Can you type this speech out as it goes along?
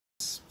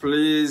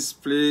Please,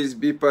 please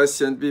be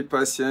patient, be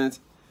patient.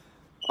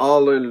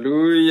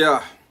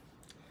 Hallelujah.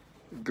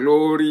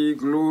 Glory,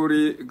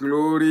 glory,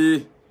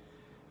 glory.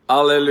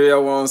 Hallelujah.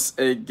 Once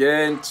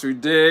again,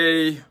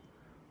 today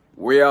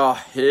we are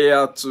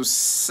here to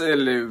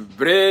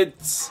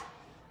celebrate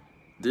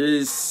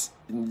this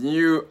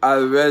new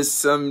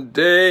awesome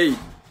day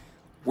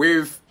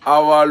with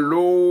our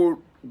Lord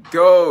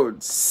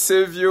God,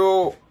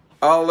 Savior.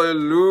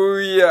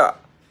 Hallelujah.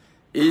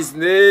 His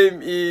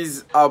name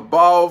is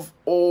above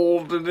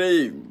all the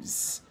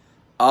names.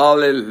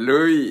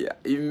 Hallelujah.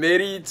 He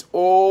merits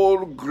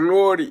all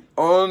glory,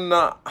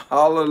 honor.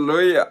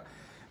 Hallelujah.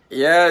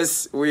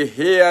 Yes, we're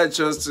here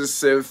just to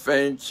say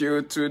thank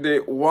you to the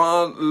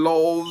one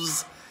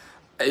loves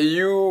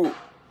you.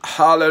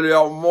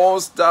 Hallelujah. More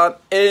than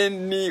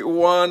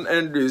anyone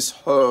in this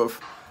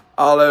earth.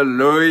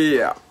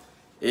 Hallelujah.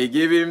 He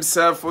gave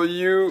himself for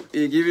you.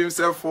 He gave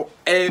himself for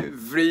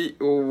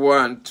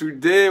everyone.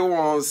 Today,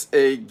 once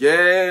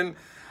again,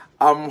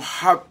 I'm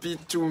happy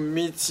to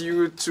meet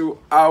you to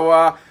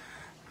our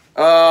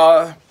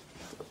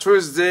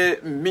Tuesday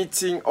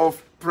meeting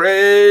of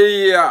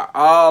prayer.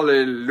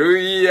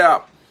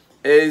 Hallelujah.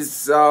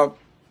 It's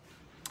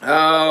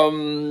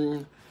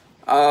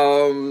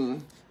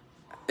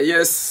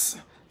yes,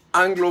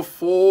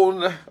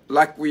 Anglophone,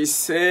 like we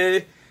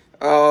say.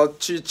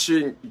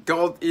 Teaching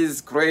God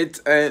is great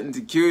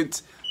and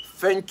good.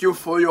 Thank you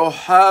for your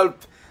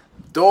help.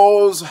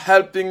 Those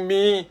helping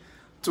me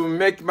to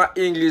make my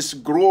English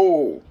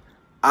grow.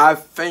 I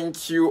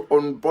thank you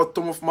on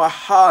bottom of my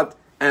heart,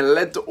 and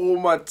let the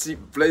Almighty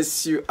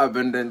bless you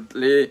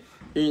abundantly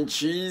in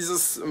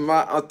Jesus'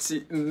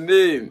 mighty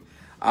name.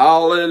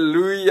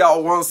 Hallelujah.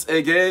 Once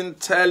again,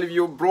 tell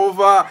your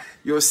brother,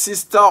 your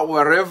sister,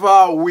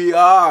 wherever we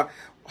are.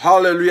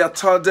 Hallelujah.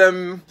 Tell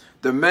them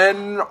the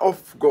man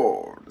of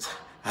God,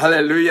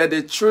 hallelujah,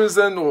 the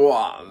chosen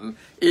one,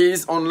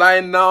 is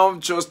online now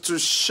just to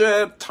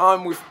share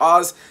time with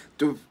us,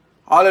 to,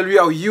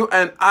 hallelujah, you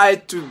and I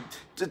to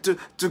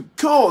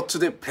go to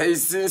the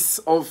presence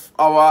of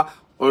our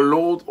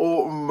Lord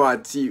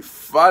Almighty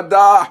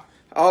Father.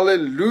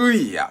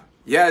 Hallelujah.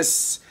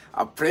 Yes,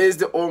 I praise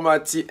the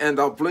Almighty and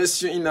I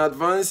bless you in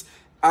advance.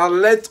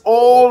 And let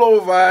all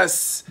of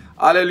us,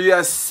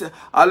 hallelujah,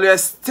 hallelujah,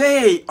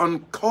 stay on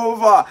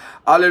cover,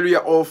 hallelujah,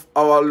 of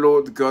our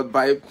Lord God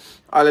by,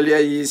 hallelujah,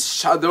 His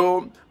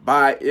shadow,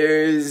 by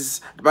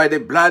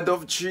the blood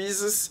of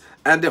Jesus,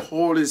 and the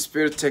Holy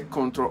Spirit take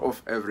control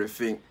of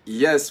everything.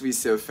 Yes, we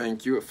say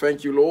thank you.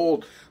 Thank you,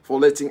 Lord, for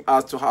letting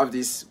us to have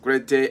this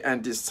great day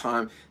and this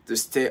time to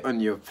stay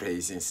on your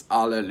presence.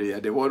 Hallelujah.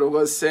 The word of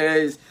God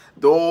says,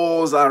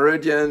 those are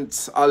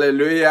radiant,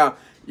 hallelujah.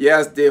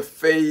 Yes, their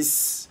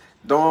face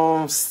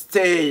don't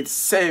stay the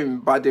same,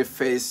 but the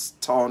face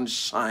turn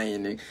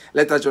shining.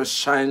 Let us just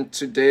shine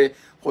today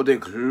for the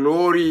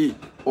glory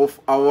of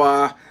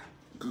our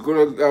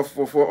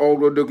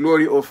the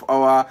glory of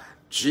our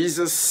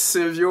Jesus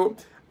Savior.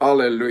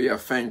 Hallelujah.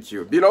 Thank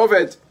you,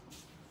 beloved.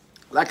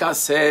 Like I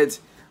said,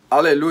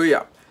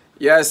 hallelujah.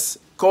 Yes,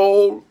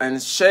 call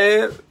and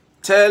share.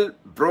 Tell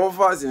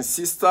brothers and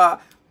sisters,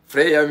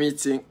 prayer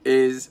meeting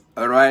is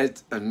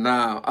right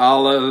now.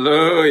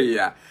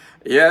 Hallelujah.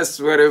 Yes,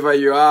 wherever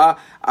you are,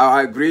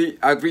 I agree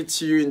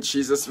to you in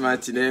Jesus'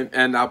 mighty name,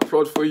 and I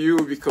applaud for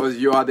you because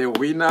you are the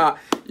winner.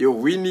 You're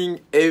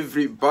winning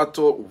every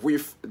battle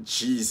with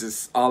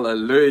Jesus.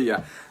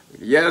 Hallelujah.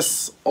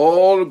 Yes,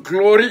 all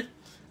glory,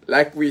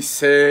 like we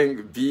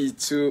sang, be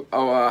to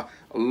our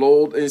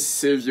Lord and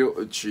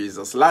Savior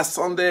Jesus. Last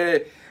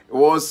Sunday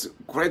was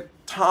great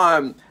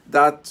time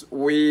that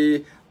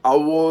we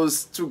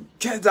was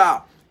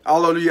together.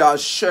 Hallelujah,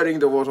 sharing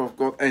the word of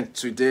God. And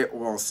today,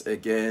 once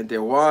again,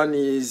 the one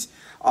is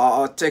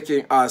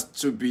taking us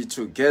to be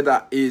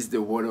together is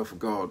the word of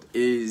God,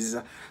 is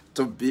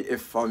to be a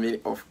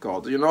family of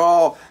God. You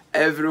know,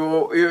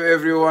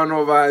 every one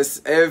of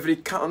us, every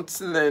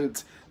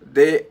continent,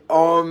 they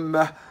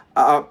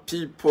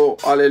people,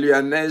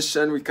 hallelujah,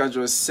 nation, we can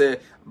just say,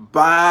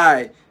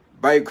 by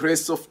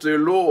grace of the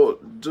Lord,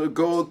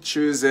 God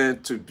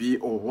chosen to be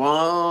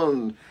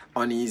one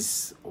on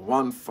his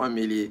one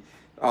family.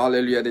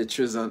 Hallelujah, the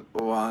chosen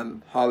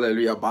one.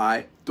 Hallelujah,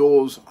 by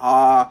those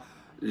are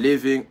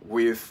living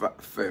with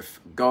faith.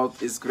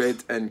 God is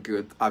great and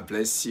good. I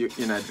bless you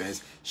in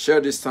advance. Share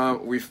this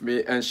time with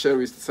me and share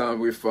this time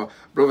with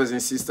brothers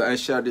and sisters, and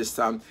share this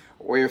time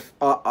with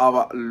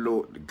our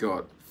Lord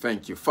God.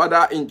 Thank you.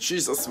 Father, in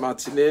Jesus'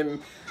 mighty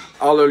name,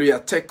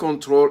 hallelujah, take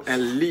control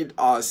and lead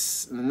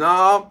us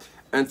now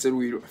until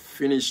we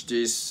finish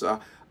this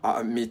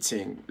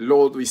meeting.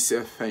 Lord, we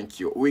say thank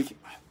you. We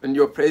in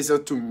your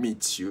presence to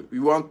meet you. We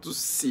want to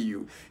see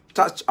you.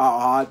 Touch our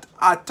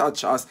heart,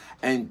 touch us,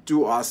 and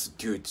do us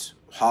good.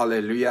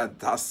 Hallelujah.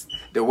 That's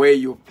the way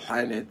you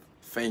plan it.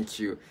 Thank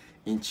you.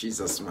 In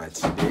Jesus'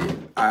 mighty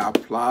name, I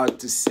applaud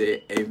to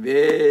say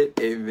amen,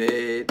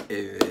 amen,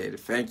 amen.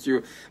 Thank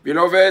you,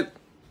 beloved.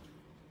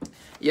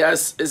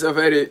 Yes, it's a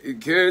very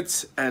good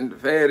and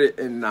very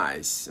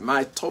nice.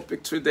 My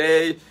topic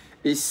today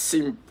is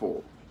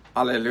simple.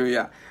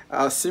 Hallelujah.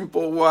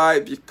 Simple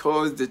why?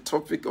 Because the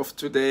topic of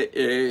today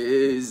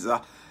is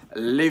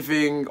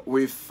living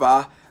with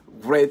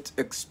great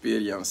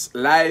experience.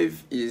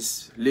 Life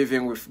is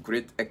living with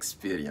great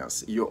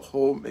experience, your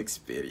home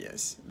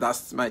experience.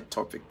 That's my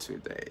topic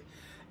today.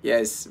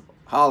 Yes,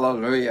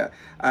 hallelujah.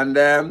 And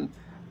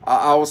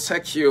I will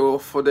take you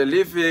for the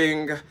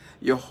living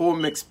your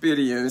home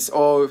experience,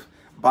 or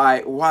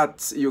by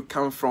what you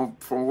come from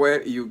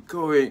where you're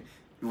going.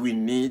 We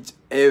need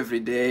every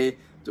day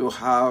to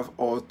have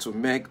or to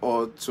make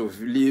or to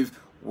live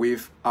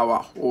with our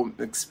home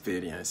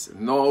experience,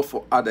 not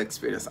for other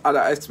experience.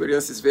 Other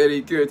experience is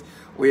very good.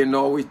 We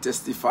know, we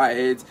testify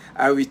it,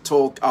 and we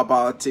talk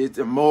about it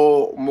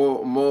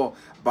more.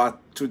 But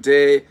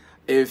today,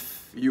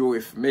 if you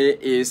with me,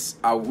 is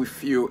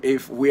with you.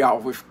 If we are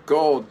with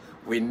God,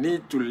 we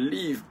need to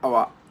live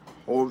our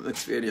home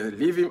experience.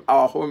 Living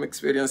our home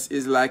experience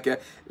is like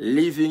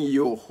living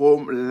your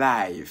home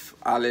life.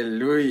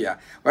 Hallelujah.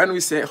 When we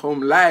say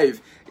home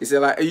life, it's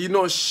like,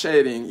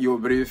 sharing your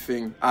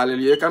breathing.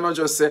 Hallelujah. You cannot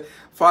just say,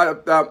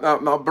 Father,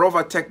 my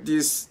brother, take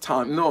this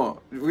time.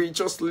 No, we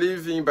just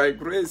living by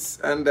grace,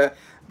 and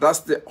that's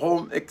the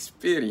home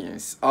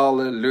experience.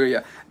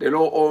 Hallelujah. The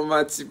Lord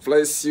Almighty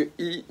bless you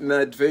in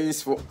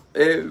advance for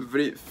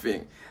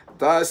everything.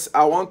 Thus,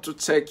 I want to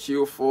take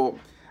you for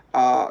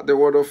the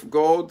Word of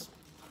God.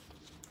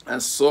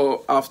 And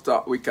so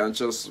after, we can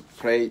just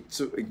pray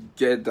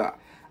together.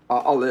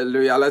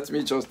 Hallelujah. Let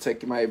me just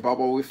take my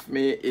Bible with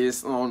me.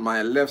 It's on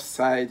my left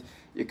side.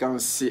 You can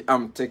see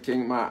I'm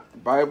taking my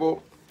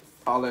Bible.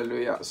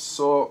 Hallelujah.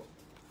 So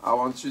I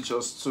want you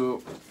just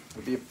to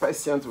be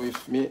patient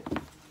with me.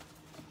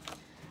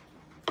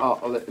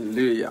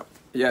 Hallelujah.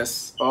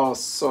 Yes. Oh,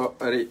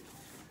 sorry.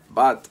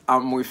 But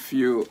I'm with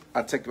you.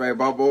 I take my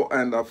Bible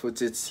and I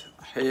put it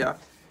here,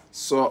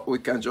 so we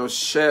can just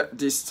share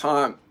this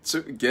time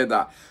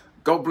together.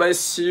 God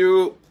bless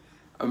you,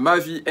 ma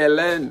vie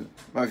Hélène,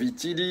 ma vie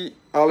Tidi.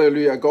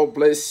 Hallelujah. God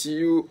bless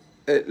you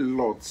a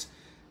lot.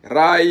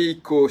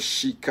 Raiko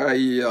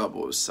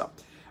Shikaiabosa.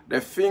 The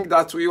thing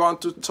that we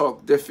want to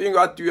talk, the thing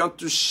that we want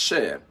to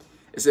share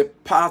is a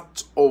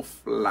part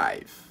of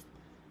life.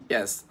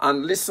 Yes,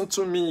 and listen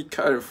to me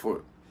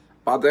carefully.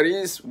 But there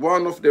is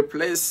one of the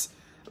place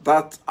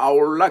that I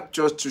would like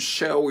just to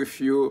share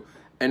with you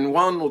in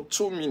 1 or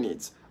 2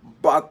 minutes.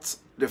 But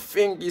the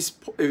thing is,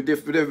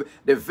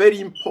 the very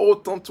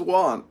important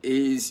one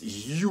is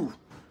you.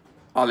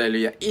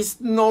 Hallelujah. It's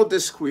not the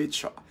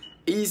scripture.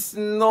 It's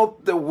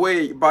not the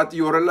way, but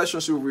your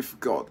relationship with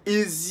God.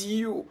 It's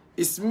you.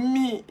 It's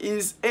me.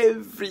 It's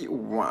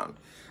everyone.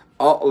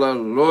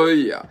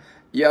 Hallelujah.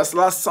 Yes,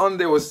 last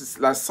Sunday was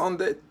last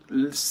Sunday.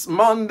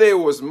 Monday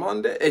was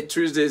Monday.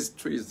 Tuesday is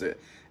Tuesday.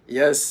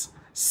 Yes,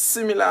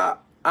 similar.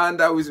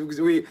 And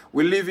we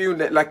live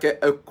in like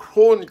a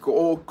chronic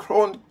or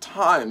chronic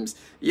times.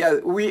 Yeah,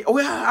 we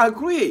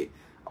agree.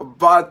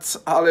 But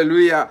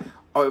hallelujah,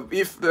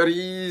 if there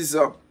is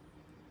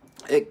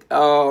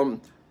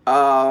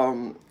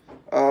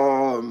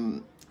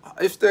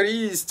if there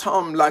is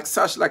time like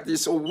such, like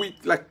this, or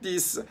week like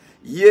this,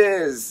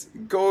 years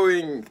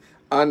going,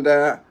 and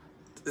the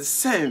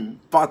same,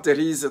 but there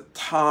is a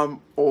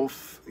time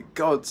of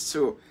God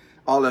too.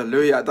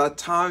 Hallelujah. That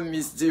time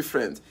is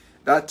different.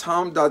 That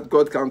time that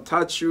God can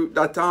touch you,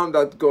 that time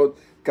that God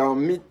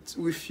can meet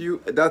with you,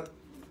 that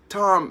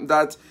time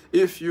that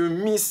if you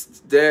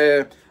missed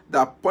the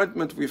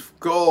appointment with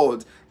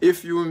God,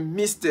 if you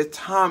miss the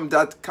time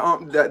that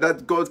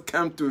God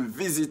came to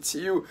visit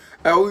you,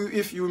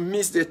 if you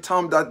miss the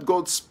time that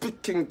God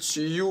speaking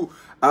to you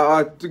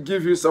to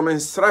give you some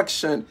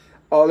instruction,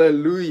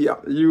 hallelujah,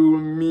 you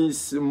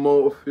miss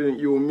more,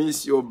 you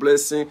miss your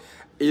blessing,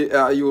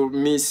 you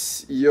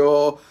miss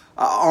your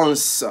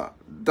answer.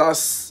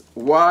 That's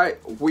why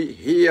we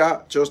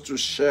here just to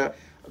share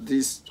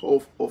this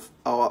stuff of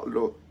our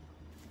Lord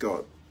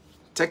God.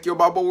 Take your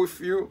Bible with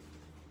you.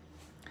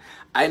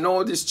 I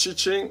know this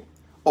teaching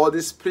or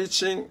this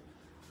preaching,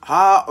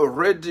 I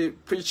already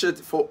preached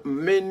for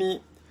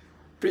many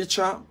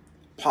preacher,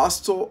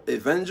 pastor,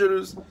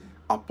 evangelists,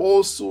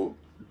 apostle,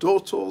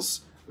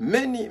 doctors,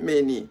 many,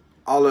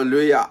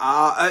 hallelujah,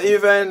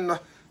 even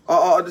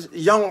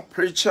young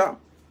preacher.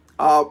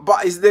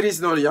 But there is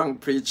no young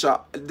preacher.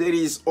 There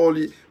is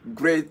only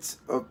great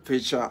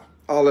preacher.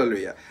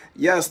 Hallelujah.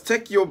 Yes,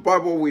 take your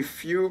Bible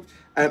with you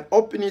and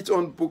open it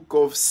on book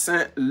of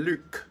Saint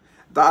Luke.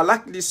 I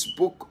like this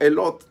book a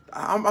lot.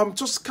 I'm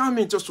just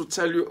coming just to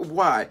tell you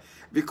why.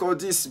 Because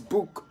this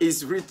book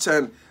is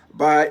written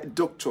by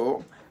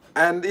Doctor,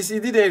 and it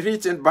didn't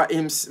written by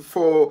him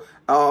for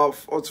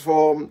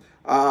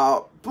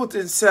put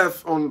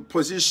himself on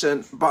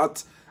position,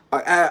 but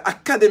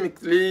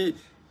academically,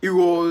 he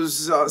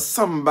was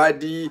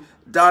somebody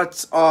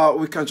that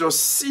we can just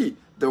see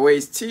the way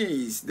it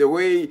is, the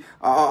way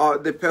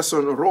the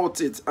person wrote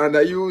it, and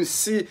you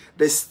see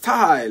the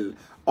style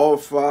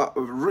of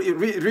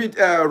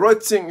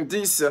writing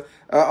this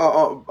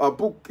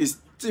book is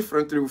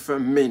differently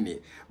from many.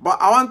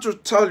 But I want to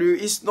tell you,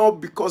 it's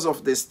not because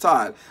of the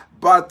style,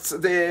 but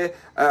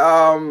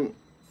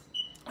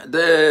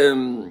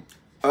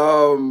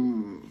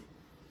the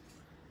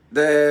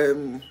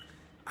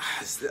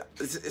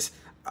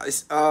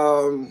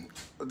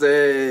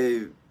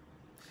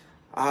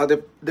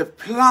the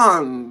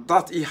plan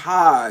that he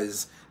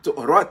has to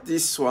write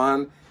this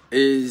one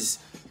is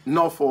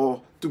not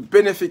for to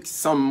benefit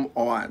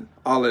someone.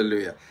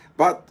 Hallelujah.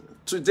 But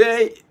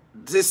today,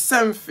 the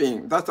same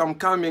thing that I'm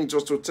coming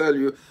just to tell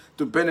you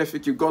to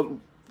benefit you. God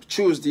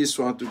choose this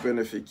one to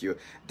benefit you.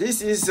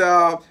 This is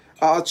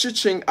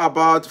teaching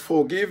about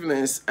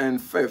forgiveness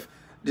and faith.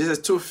 These are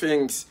two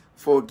things: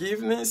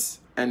 forgiveness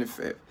and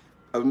faith.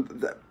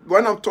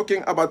 When I'm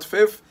talking about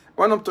faith,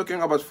 when I'm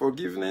talking about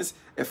forgiveness,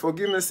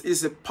 forgiveness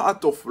is a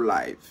part of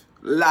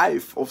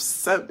life of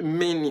so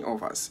many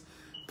of us.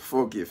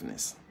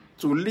 Forgiveness.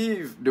 To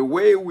live the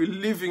way we're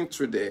living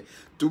today,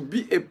 to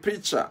be a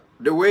preacher,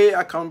 the way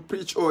I can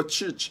preach or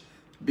teach,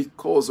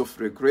 because of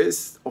the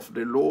grace of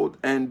the Lord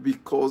and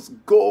because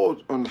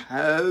God on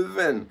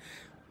heaven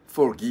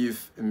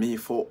forgive me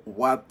for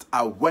what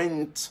I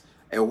went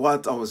and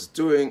what I was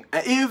doing.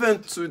 And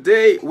even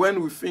today,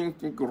 when we think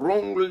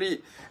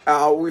wrongly,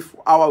 with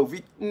our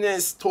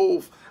weakness,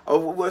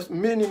 with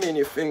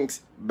many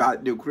things,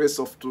 but the grace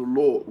of the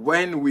Lord,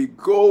 when we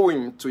go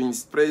into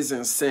His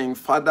presence saying,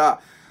 Father,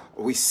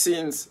 we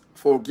sins,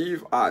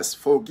 forgive us,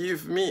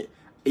 forgive me,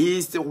 He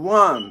is the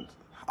one,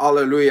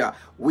 hallelujah,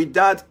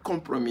 without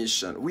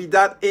compromission,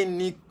 without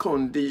any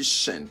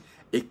condition,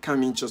 He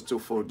coming just to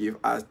forgive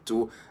us,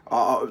 to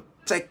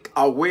take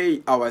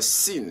away our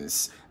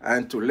sins,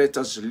 and to let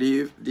us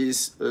live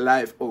this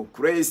life of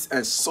grace.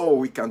 And so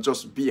we can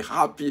just be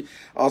happy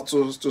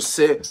to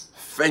say,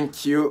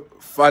 thank you,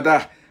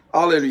 Father.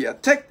 Hallelujah.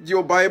 Take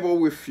your Bible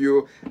with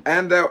you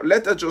and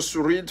let us just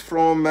read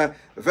from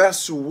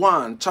verse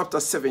 1, chapter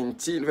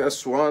 17,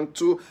 verse 1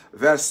 to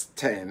verse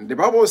 10. The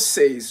Bible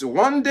says,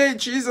 one day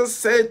Jesus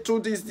said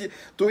to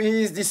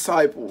his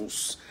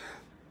disciples,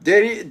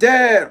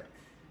 there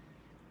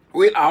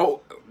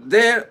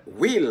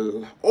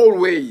will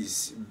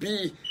always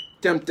be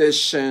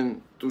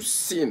temptation to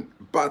sin,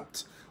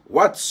 but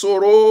what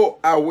sorrow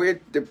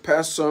awaits the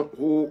person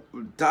who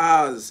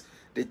does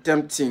the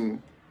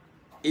tempting.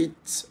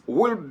 It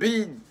will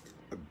be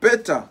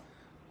better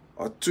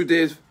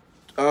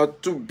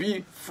to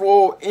be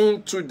thrown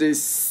into the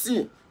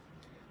sea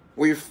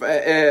with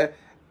a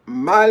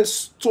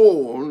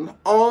millstone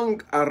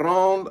hung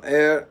around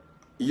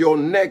your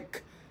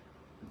neck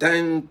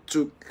than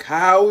to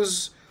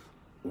cause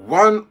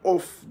one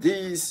of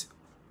those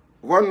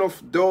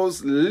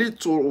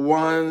little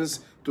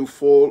ones to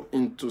fall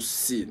into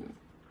sin.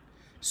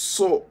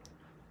 So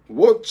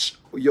watch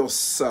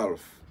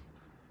yourself.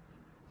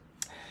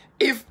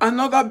 If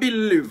another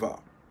believer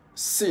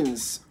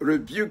sins,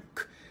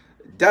 rebuke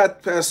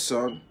that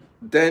person.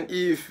 Then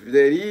if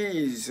there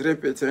is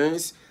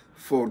repentance,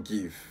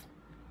 forgive.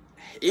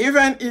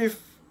 Even if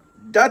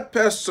that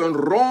person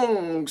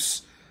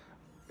wrongs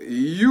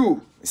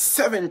you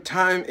 7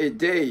 times a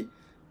day,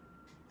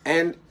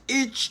 and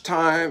each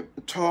time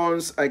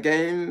turns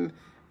again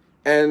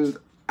and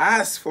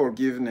asks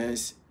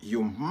forgiveness,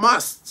 you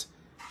must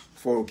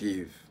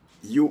forgive.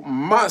 You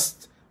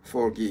must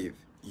forgive.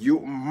 You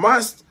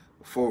must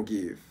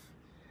forgive.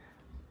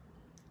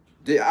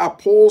 The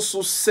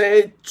apostle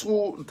said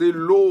to the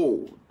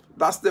Lord,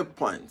 that's the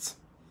point.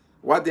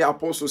 What the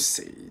apostle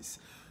says,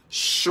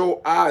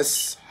 show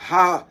us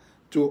how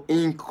to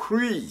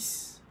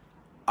increase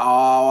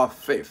our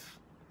faith.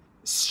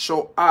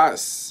 Show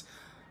us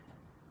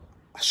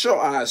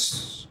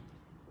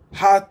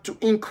how to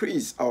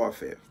increase our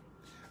faith.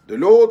 The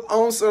Lord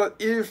answered,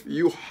 if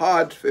you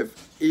had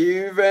faith,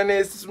 even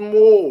as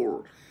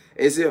small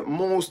as a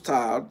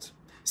mustard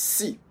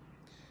seed,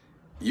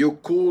 you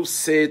could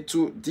say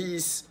to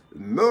this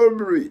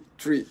mulberry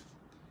tree,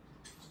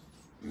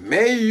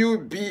 may you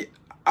be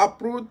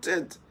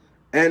uprooted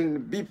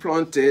and be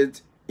planted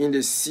in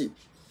the sea,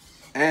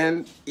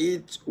 and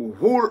it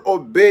will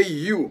obey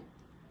you.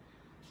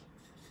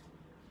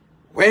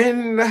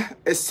 When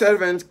a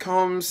servant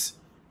comes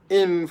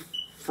in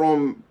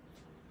from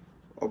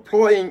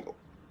plowing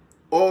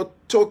or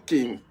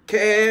taking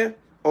care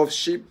of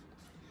sheep,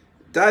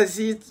 does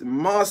its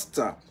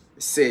master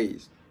say,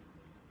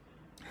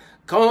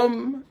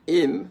 come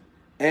in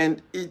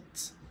and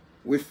eat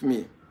with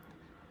me?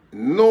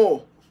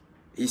 No,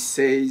 he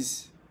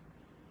says,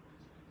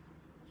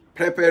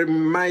 prepare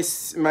my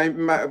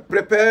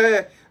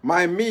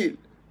meal,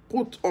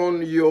 put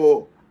on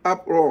your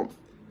apron,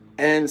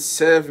 and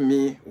serve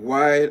me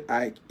while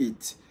I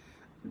eat.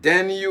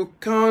 Then you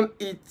can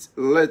eat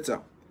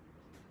later.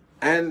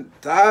 And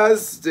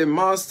does the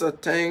master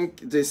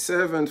thank the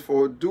servant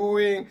for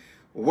doing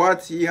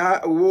what he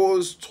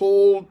was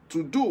told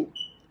to do?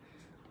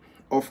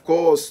 Of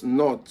course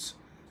not.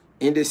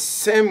 In the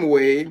same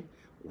way,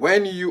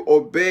 when you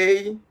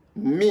obey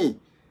me,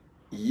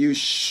 you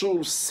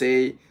should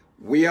say,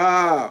 we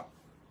are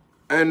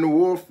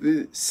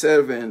unworthy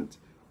servants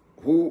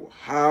who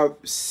have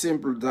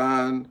simply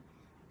done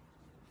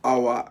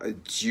our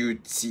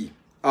duty.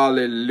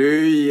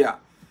 Hallelujah.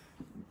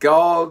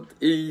 God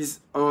is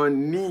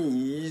on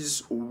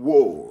his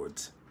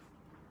word.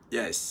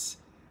 Yes.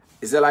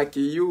 Is it like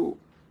you?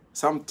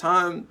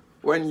 Sometimes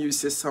when you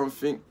say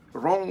something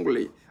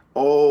wrongly,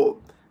 or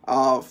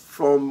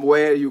from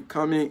where you're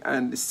coming,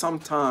 and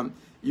sometimes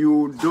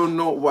you don't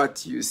know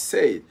what you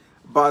say,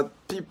 but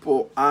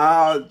people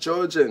are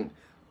judging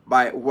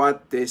by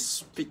what they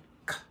speak,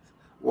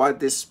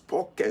 what they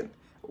spoken,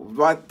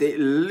 what they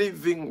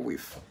living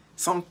with.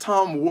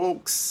 Sometimes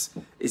works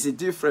is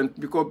different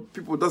because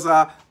people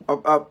doesn't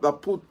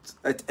put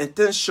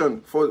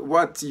attention for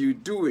what you're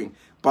doing,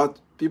 but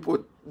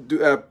people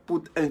do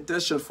put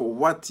attention for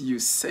what you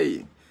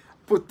say.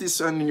 Put this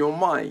on your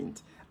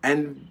mind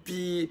and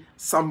be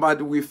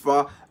somebody with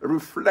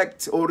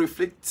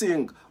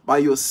reflecting by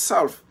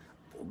yourself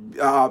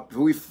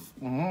with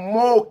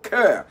more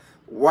care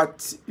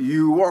what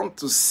you want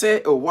to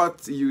say or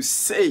what you're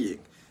saying,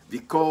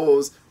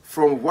 because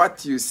from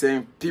what you're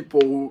saying,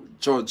 people will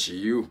judge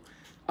you.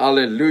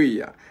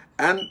 Hallelujah.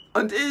 And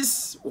on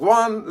this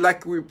one,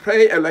 like we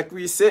pray and like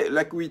we say,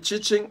 like we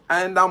teaching,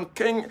 and I'm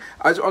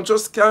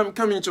just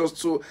coming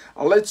just to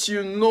let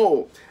you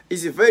know,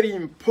 it's very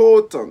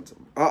important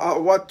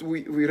what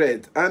we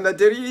read. And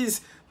there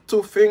is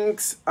two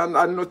things, and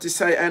I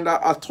noticed, and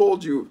I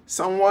told you,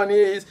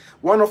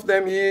 one of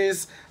them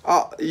is,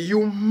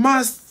 you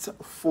must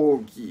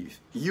forgive.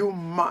 You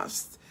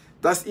must.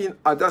 That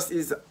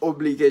is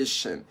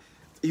obligation.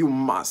 You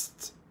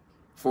must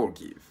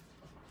forgive.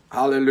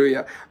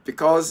 Hallelujah.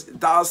 Because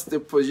that's the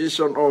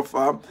position of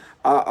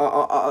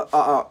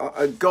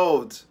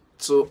God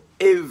to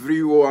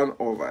every one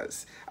of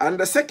us. And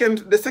the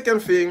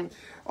second thing,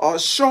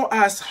 show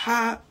us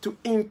how to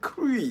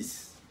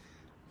increase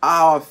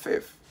our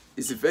faith.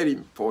 It's very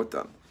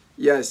important.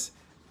 Yes.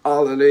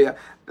 Hallelujah.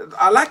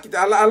 I like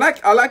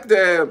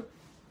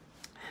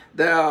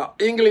the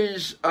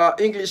English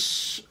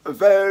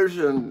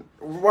version,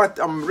 what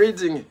I'm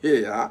reading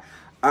here,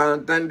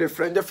 and then the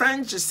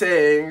French is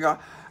saying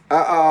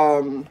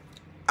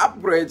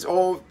upgrades,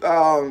 or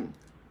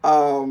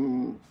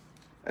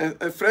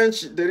in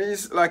French there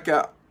is like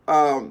a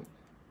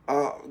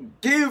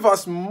give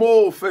us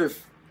more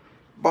faith,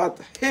 but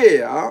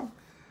here,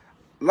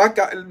 like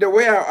the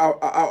way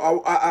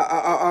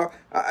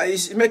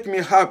it make me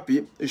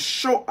happy,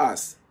 show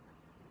us,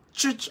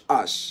 teach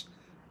us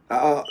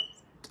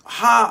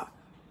how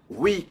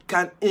we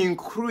can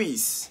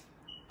increase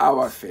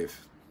our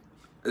faith.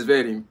 It's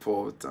very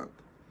important.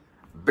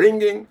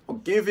 Bringing or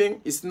giving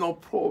is no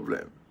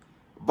problem,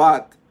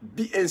 but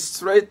be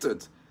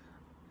instructed,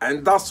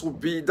 and that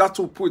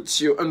will put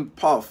you on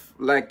path,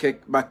 like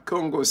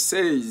Makongo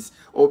says,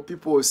 or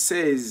people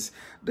says.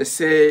 They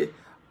say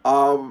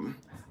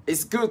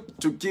it's good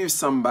to give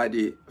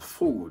somebody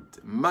food,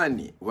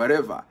 money,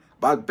 whatever,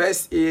 but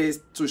best is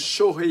to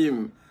show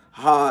him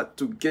how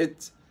to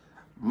get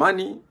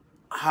money,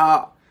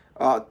 how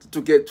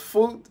to get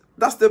food.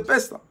 That's the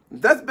best.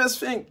 That's the best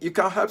thing. You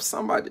can help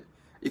somebody.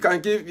 You can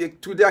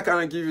give today, I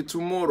can give you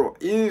tomorrow.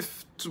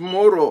 If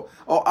tomorrow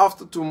or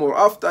after tomorrow,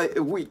 after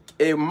a week,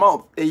 a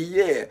month, a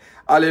year,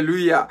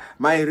 hallelujah,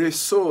 my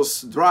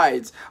resource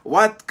dried,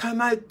 what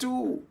can I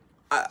do?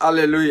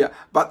 Hallelujah.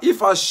 But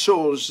if I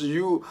shows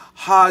you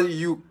how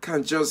you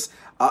can just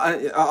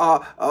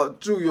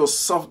do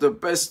yourself the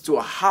best to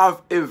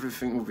have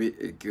everything be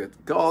good.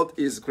 God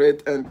is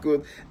great and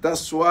good.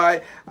 That's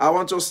why I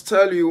want to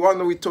tell you,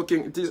 when we're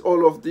talking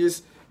all of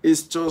this,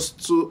 is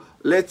just to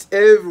let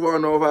every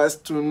one of us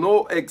to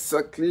know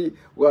exactly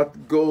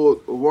what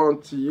God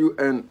wants you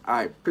and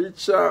I,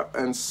 preacher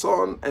and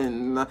son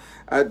and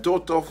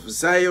daughter of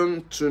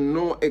Zion, to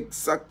know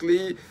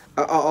exactly,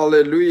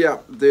 hallelujah,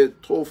 the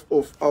truth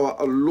of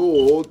our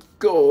Lord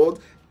God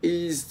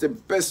is the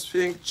best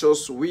thing.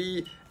 Just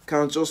we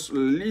can just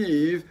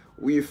live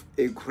with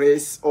a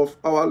grace of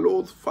our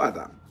Lord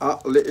Father.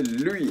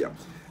 Hallelujah.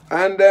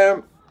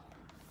 And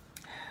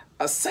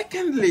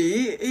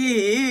secondly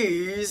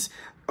is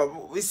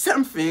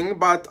something,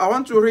 but I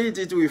want to read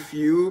it with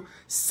you.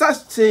 Such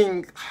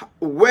things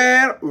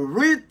were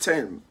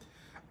written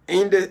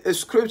in the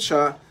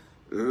scripture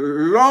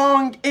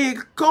long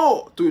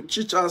ago to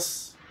teach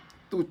us,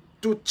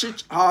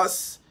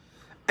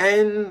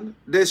 and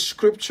the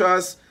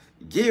scriptures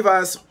give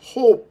us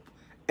hope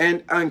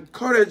and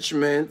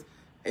encouragement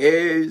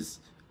as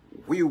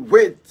we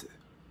wait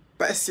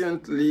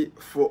patiently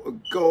for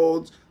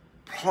God's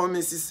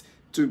promises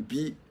to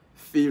be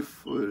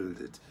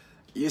fulfilled.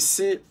 You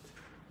see,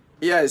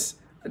 yes,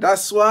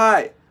 that's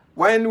why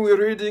when we're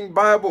reading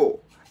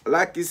Bible,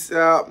 like it's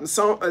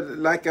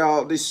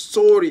the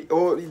story,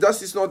 or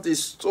that is not the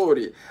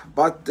story,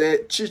 but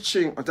the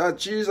teaching that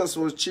Jesus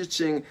was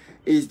teaching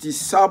his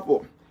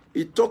disciple.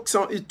 He took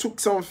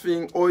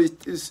something, or he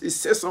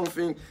said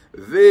something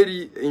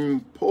very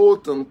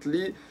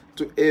importantly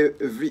to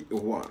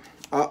everyone.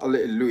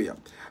 Hallelujah.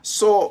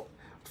 So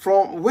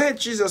from where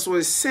Jesus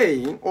was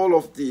saying all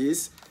of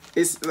this,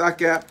 it's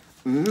like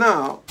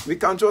now we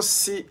can just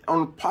see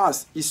on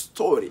past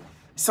history,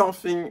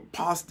 something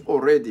past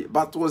already,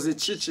 but was the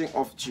teaching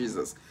of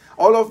Jesus.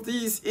 All of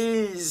this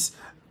is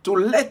to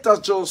let us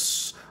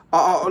just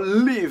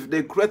live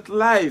the great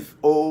life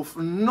of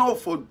not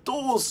for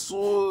those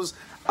who's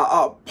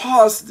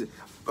past,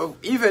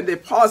 even the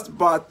past,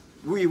 but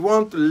we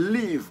want to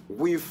live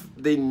with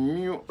the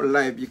new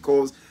life,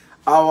 because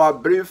our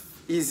brief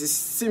is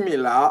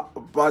similar,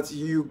 but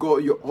you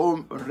got your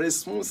own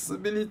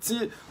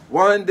responsibility.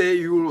 One day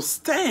you will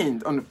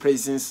stand on the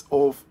presence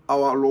of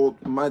our Lord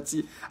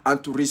Almighty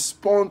and to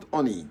respond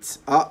on it.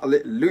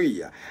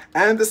 Hallelujah.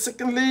 And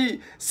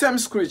secondly, same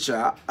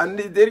scripture, and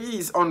there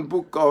is on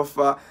book of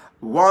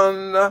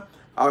 1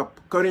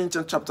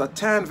 Corinthians chapter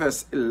 10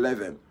 verse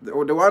 11. The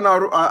one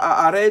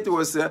I read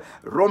was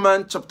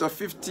Romans chapter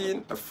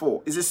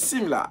 15:4. It's a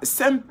similar,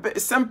 same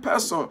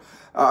person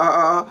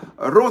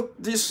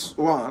wrote this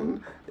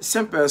one.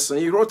 Same person,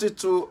 he wrote it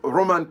to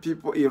Roman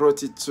people, he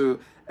wrote it to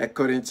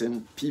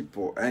Corinthian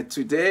people. And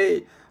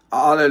today,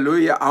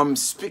 hallelujah, I'm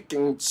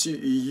speaking to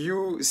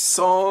you,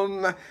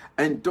 son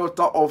and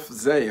daughter of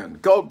Zion.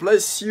 God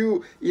bless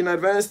you in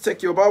advance.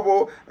 Take your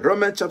Bible,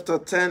 Romans chapter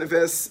 10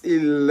 verse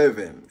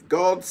 11.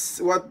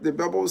 What the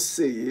Bible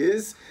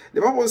says,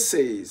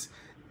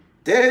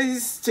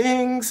 these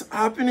things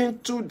happening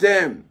to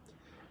them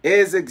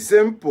as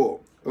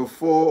example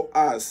for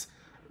us.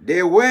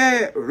 They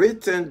were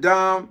written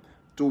down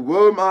to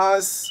warn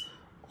us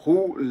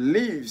who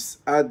lives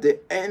at the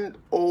end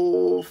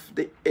of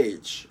the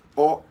age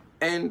or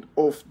end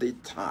of the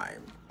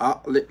time.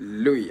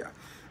 Hallelujah.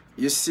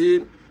 You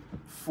see,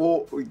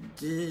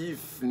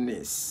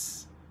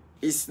 forgiveness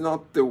is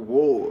not the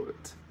word,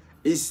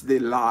 it's the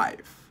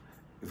life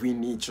we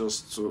need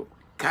just to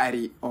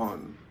carry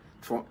on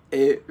from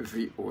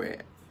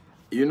everywhere.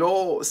 You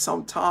know,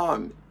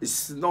 sometimes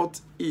it's not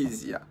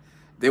easier.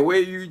 The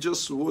way you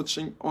just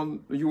watching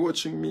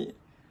me,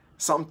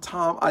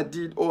 sometimes I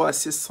did or I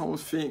say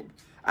something,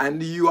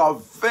 and you are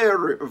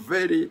very,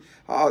 very,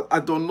 I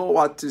don't know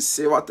what to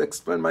say, what to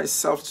explain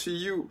myself to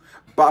you,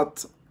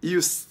 but you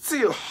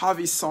still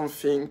have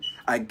something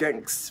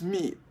against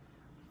me.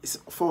 It's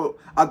for,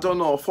 I don't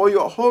know, for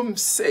your home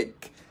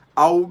sake,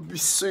 I will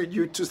persuade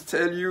you to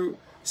tell you,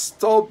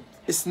 stop,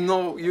 it's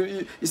not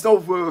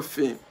worth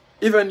it.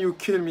 Even you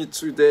kill me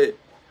today,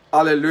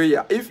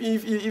 hallelujah. If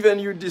even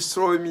you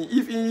destroy me,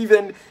 if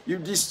even you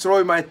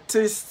destroy my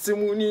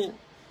testimony,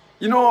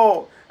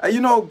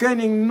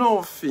 gaining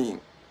nothing.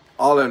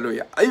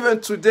 Hallelujah.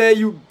 Even today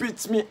you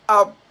beat me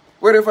up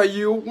wherever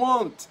you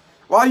want.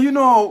 Well, you're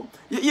not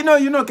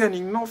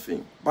gaining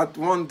nothing. But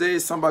one day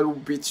somebody will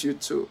beat you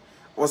too.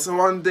 Or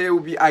one day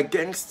will be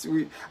against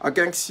you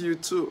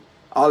too.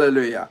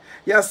 Hallelujah.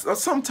 Yes,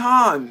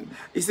 sometimes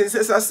it's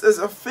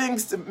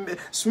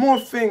small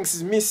things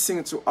is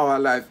missing to our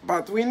life.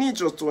 But we need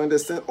just to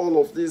understand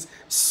all of this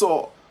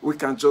so we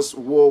can just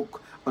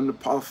walk on the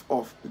path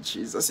of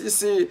Jesus. You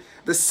see,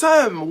 the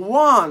same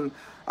one,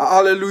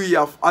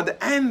 hallelujah, at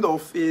the end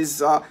of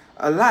his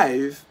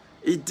life,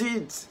 he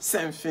did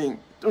same thing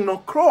on the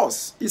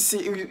cross. You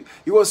see,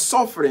 he was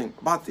suffering,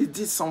 but he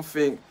did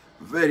something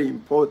very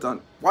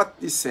important. What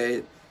he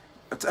said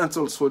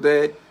until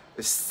today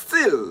is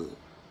still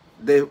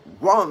the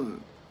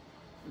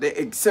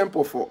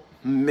example for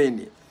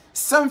many.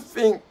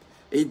 Something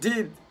he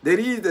did. There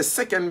is the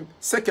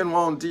second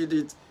one did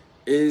it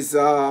is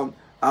one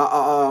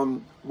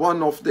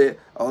of the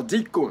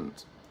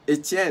deacons,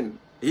 Etienne.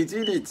 He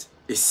did it.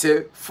 He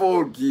said,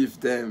 "Forgive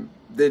them.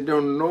 They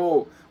don't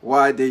know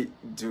what they're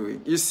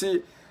doing." You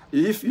see,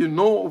 if you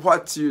know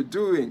what you're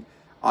doing,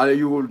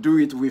 you will do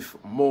it with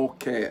more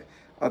care.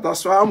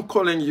 That's why I'm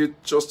calling you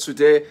just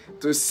today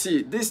to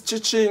see. This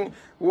teaching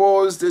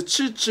was the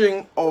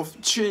teaching of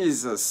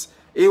Jesus.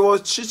 He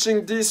was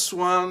teaching this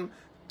one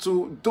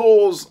to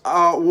those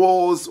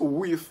was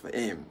with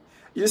him.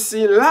 You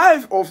see,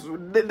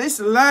 this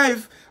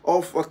life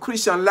of a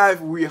Christian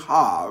life we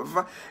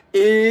have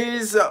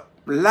is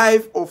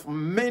life of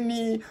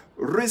many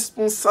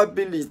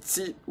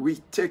responsibility we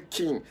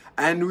taking,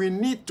 and we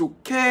need to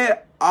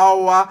care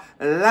our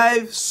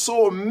life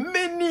so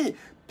many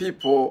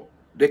people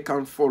they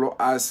can follow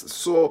us,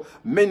 so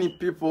many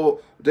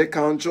people they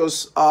can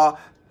just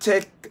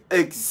take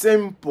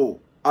example.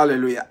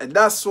 Hallelujah. And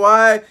that's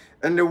why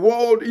in the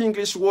world,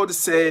 English word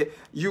say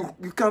you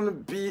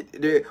can be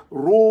the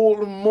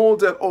role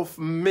model of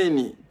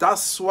many.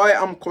 That's why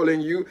I'm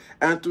calling you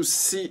and to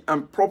see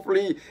and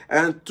properly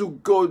and to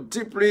go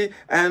deeply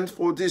and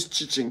for this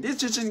teaching. This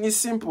teaching is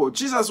simple.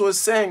 Jesus was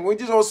saying, when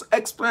Jesus was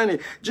explaining,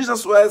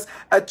 Jesus was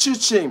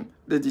teaching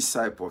the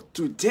disciple.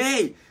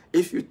 Today,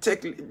 if you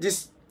take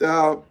this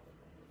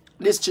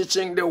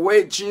teaching the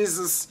way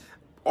Jesus,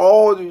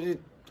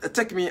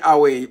 take me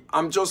away.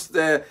 I'm just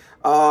a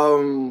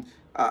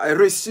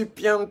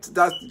recipient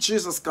that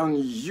Jesus can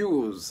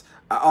use,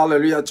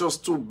 hallelujah,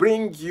 just to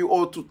bring you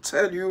or to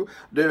tell you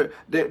the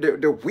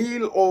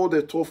will or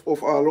the truth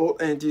of our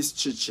Lord and this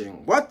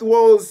teaching. What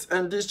was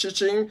in this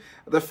teaching?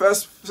 The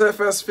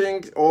first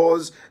thing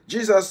was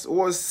Jesus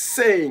was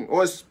saying,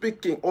 or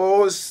speaking,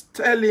 or was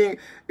telling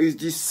his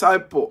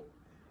disciple.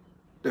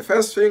 The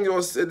first thing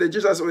was that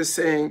Jesus was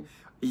saying,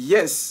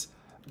 yes,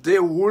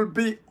 there will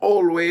be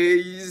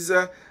always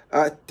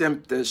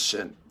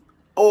temptation.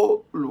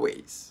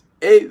 Always,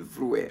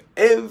 everywhere,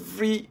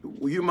 every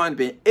human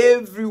being,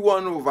 every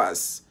one of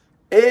us,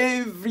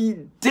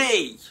 every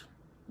day,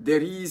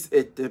 there is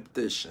a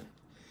temptation.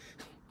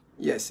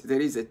 Yes, there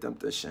is a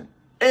temptation.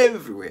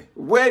 Everywhere.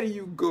 Where are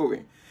you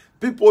going?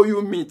 People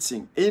you're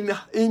meeting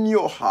in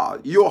your house,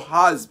 your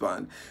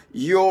husband,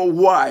 your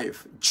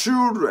wife,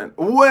 children,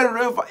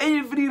 wherever,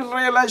 every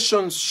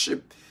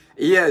relationship.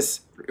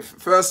 Yes,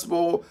 first of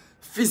all,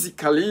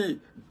 physically,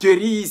 there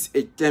is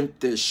a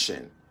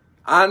temptation.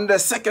 And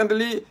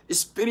secondly,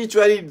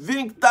 spiritually,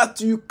 things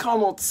that you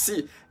cannot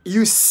see.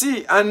 You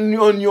see, and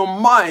on your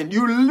mind,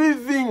 you're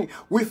living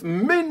with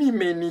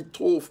many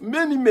thoughts,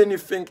 many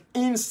things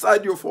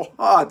inside your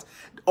heart.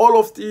 All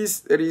of this,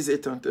 there is a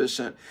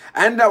temptation.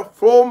 And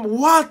from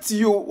what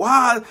you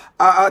are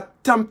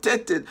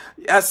tempted,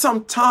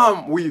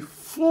 sometimes we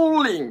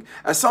fooling,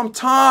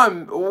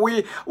 sometimes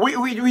we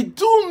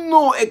don't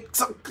know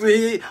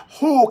exactly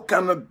who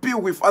can be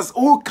with us,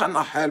 who can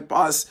help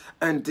us,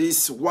 and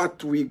this is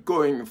what we're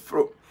going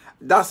through.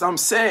 That's what I'm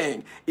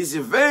saying. It's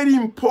very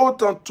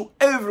important to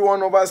every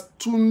one of us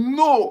to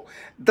know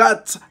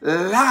that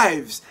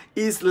lives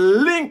is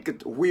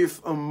linked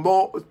with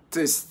more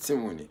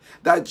testimony.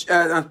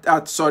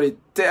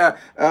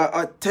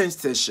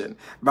 Temptation.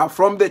 But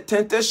from the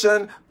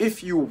temptation,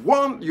 if you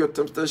want your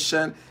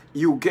temptation,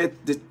 you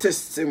get the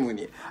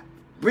testimony.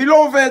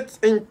 Beloved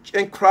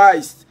in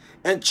Christ,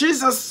 and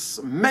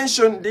Jesus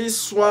mentioned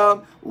this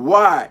one.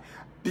 Why?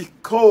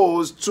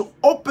 Because to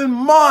open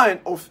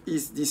mind of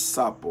his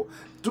disciple,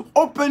 to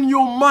open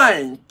your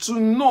mind to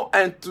know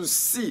and to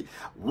see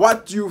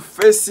what you're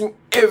facing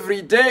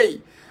every day.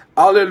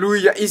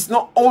 Hallelujah. It's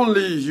not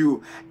only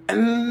you.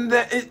 And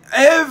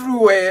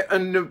everywhere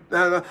in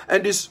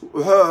this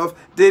earth,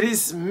 there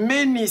is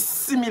many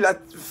similar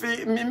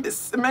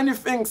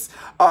things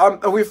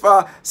with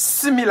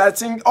similar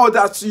things, or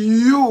that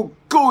you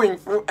going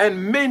through,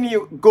 and many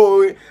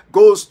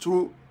goes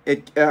through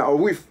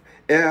with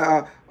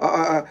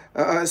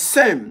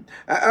same.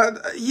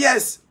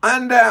 Yes,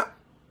 and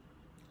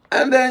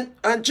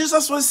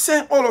Jesus was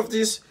saying all of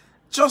this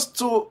just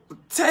to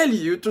tell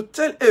you, to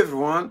tell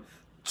everyone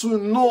to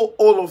know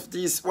all of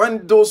this.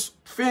 When those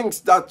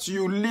things that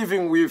you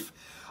living with,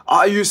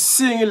 you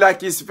seeing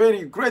like it's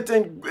very great,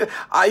 and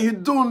you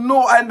don't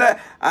know, and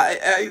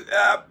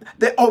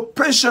the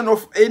oppression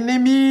of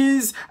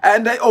enemies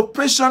and the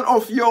oppression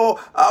of your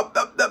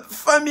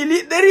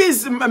family, there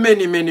is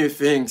many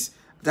things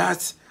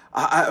that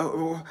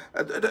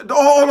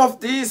all of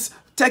this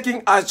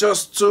taking us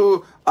just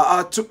to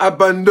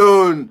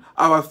abandon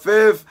our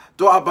faith,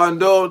 to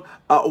abandon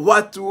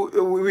what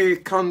we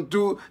can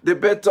do, the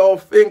better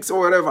of things or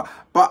whatever.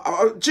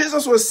 But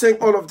Jesus was saying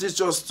all of this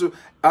just to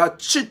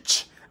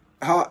teach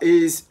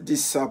his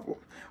disciple.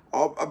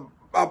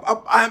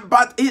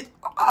 But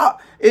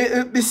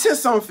it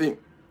says something.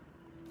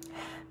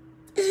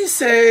 He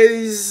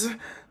says,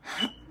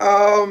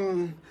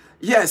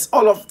 yes,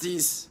 all of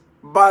this,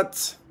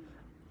 but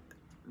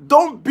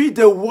don't be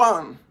the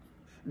one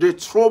the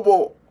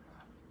trouble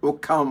will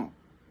come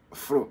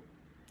through.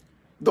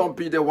 Don't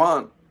be the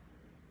one.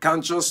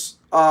 Can just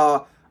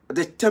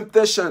the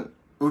temptation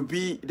will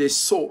be the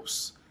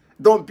source.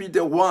 Don't be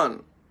the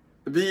one.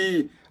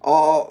 Be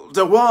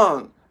the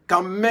one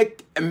can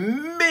make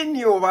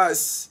many of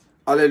us,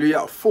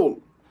 hallelujah, fool.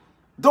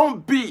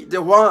 Don't be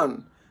the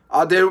one.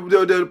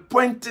 The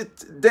pointed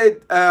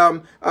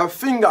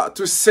finger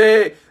to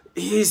say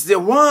he's the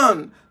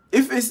one.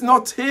 If it's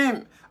not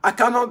him, I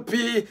cannot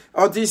be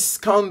this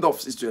kind of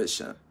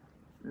situation.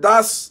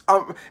 That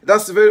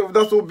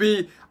will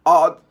be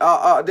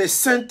the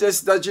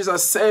sentence that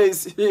Jesus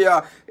says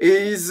here.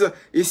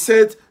 He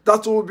said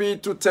that will be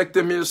to take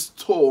the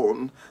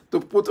millstone, to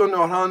put on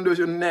your hand or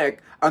your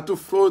neck, and to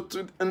throw it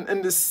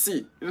in the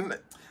sea.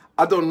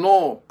 I don't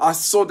know. I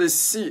saw the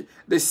sea.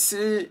 The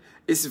sea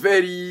is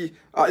very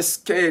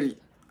scary.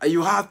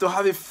 You have to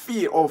have a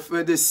fear of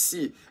the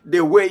sea,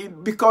 the way,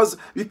 because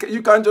you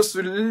can just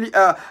you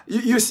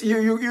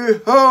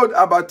heard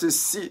about the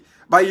sea,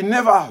 but you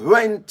never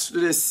went to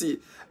the sea.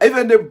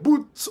 Even the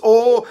boat,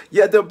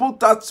 the boat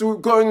that you're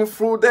going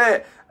through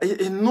there,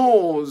 it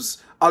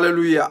knows,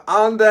 hallelujah,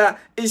 and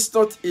it's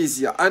not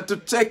easier. And to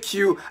take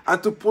you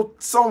and to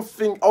put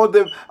something or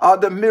the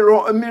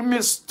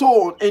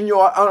millstone in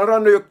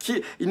around your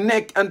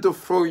neck and to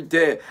throw it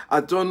there.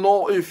 I don't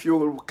know if you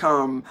will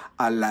come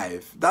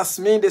alive. That's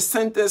mean the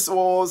sentence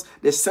was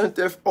the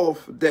sentence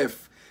of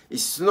death.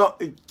 It's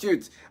not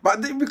good, but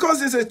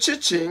because it's a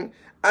teaching,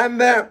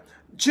 and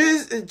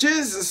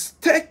Jesus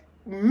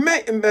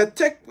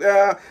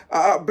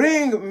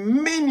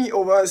bring many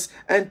of us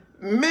and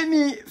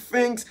many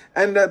things,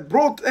 and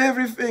brought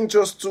everything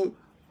just to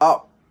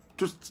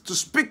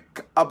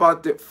speak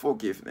about the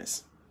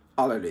forgiveness.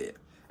 Hallelujah.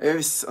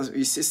 If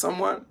you see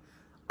someone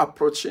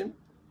approaching,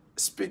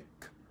 speak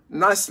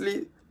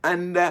nicely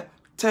and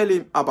tell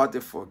him about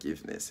the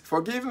forgiveness.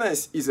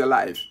 Forgiveness is a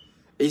life.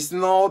 It's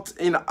not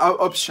an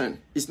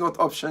option. It's not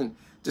option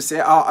to say,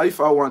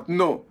 if I want.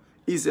 No,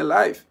 it's a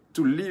life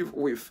to live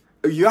with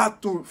You have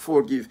to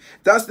forgive.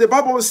 That's the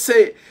Bible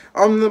say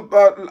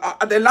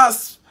at the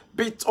last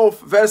bit of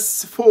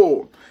verse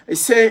 4. It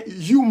say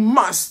you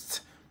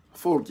must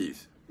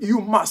forgive.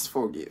 You must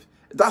forgive.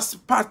 That's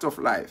part of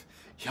life.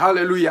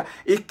 Hallelujah.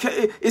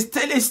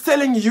 It's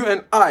telling you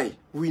and I,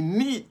 we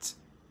need.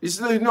 It's,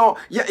 you know,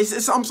 yeah, it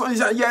says something.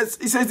 Yes,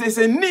 it says it's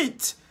a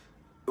need.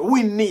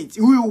 We need.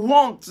 We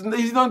want.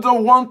 It's not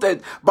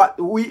wanted, but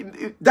we.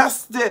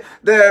 That's the.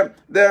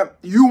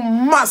 You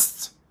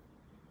must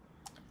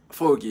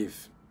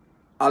forgive.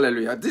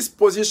 Hallelujah. This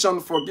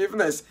position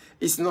forgiveness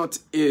is not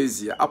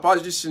easy.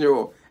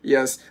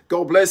 Yes.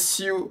 God bless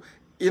you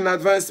in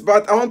advance.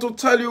 But I want to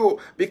tell you,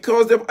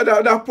 because the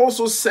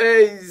apostle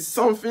says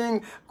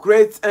something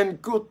great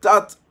and good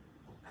that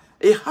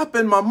it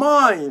happened in my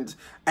mind.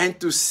 And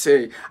to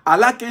say, I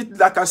like it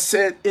like I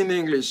said in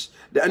English.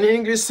 In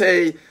English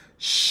say,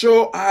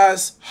 show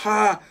us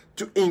how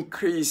to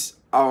increase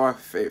our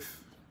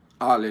faith.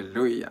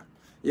 Hallelujah.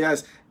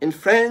 Yes. In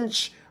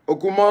French,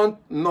 augmente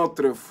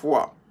notre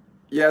foi.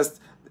 Yes.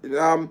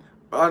 And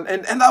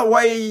another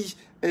way,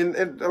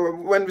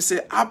 when we say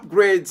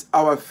upgrade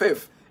our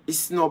faith,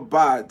 it's not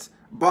bad,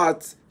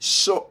 but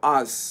show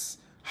us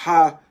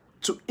how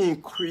to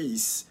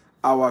increase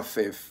our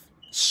faith.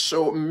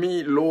 Show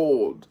me,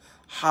 Lord,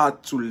 how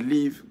to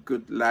live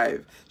good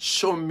life.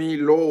 Show me,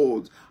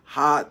 Lord,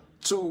 how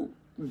to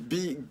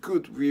be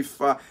good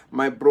with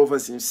my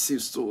brothers and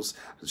sisters.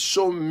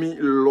 Show me,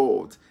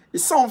 Lord.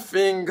 It's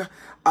something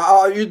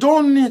you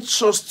don't need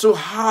just to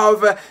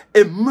have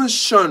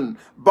emotion,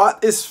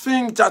 but it's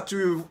thing that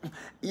you,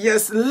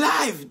 yes,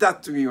 life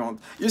that we want.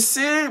 You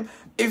see,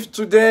 if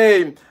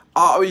today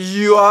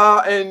you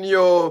are in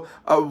your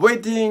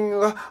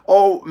wedding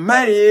or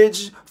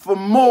marriage for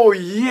more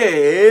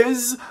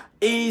years,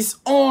 is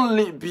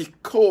only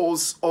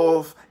because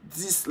of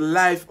this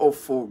life of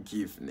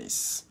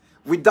forgiveness.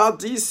 Without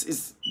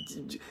this,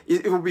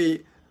 it will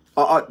be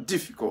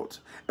difficult.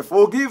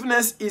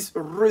 Forgiveness is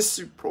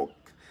reciprocal.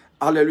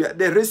 Hallelujah.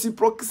 The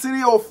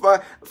reciprocity of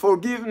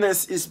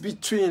forgiveness is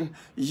between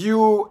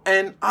you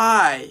and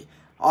I.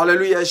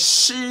 Hallelujah.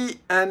 She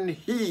and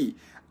he.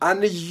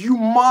 And a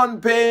human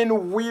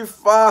being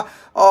with a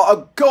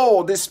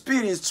God, the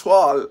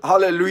spiritual.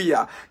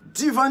 Hallelujah.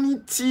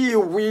 Divinity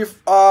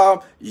with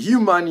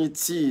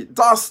humanity.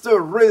 That's the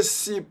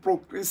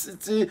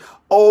reciprocity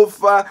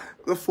of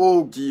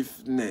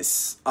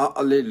forgiveness.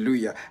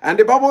 Hallelujah. And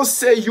the Bible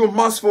says you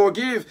must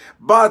forgive.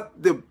 But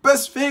the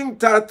best thing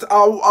that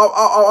I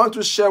want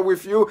to share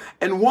with you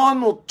in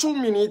 1 or 2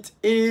 minutes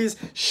is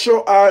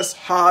show us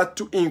how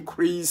to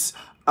increase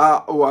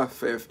our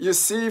faith. You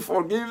see,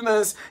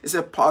 forgiveness is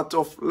a part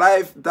of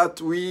life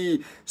that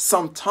we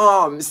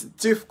sometimes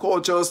it's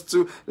difficult just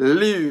to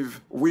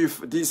live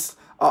with this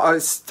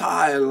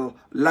style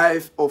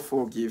life of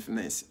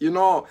forgiveness. You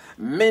know,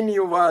 many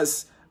of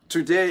us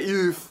today,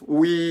 if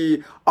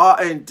we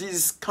are in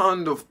this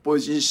kind of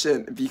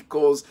position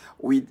because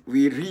we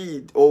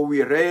read or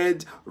we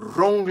read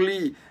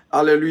wrongly,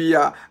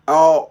 hallelujah,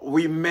 or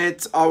we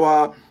met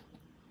our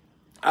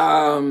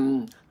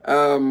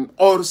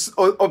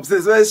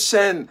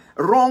observation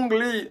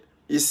wrongly,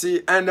 you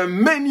see, and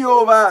many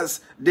of us,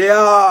 they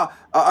are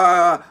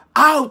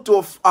out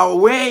of our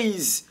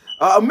ways.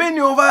 Many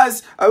of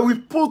us, we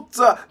put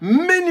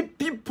many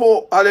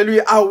people,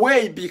 hallelujah,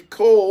 away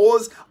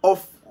because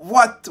of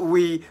what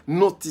we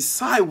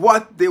noticed,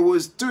 what they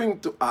was doing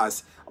to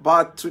us.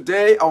 But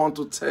today, I want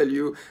to tell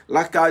you,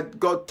 like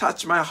God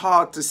touched my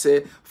heart to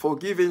say,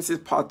 forgiveness is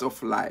part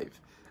of life.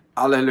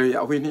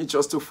 Hallelujah. We need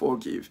just to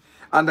forgive.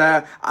 And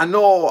I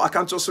know I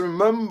can just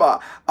remember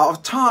our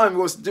time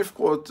was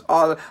difficult.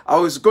 I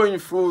was going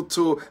through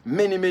to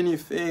many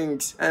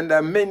things and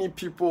many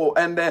people.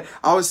 And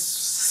I was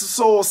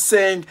so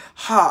saying,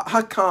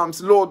 how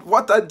comes, Lord,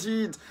 what I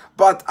did?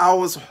 But I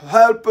was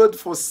helped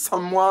for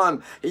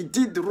someone. He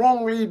did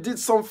wrongly, he did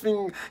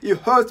something, he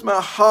hurt my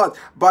heart.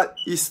 But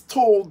he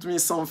told me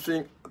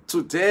something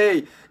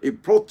today.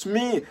 It brought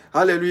me,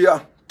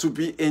 hallelujah, to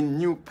be a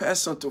new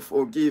person to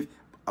forgive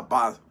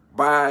about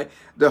by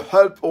the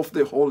help of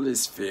the Holy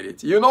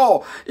Spirit. You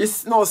know,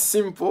 it's not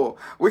simple.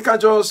 We can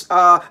just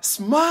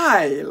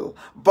smile,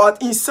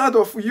 but inside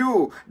of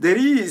you, there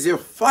is a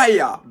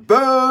fire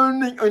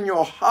burning in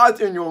your heart,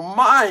 in your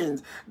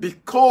mind,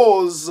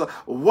 because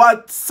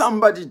what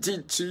somebody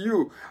did to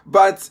you.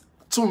 But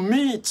to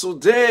me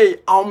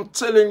today, I'm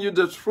telling you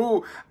the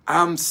truth,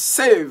 I'm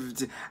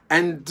saved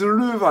and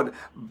delivered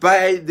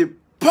by the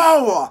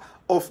power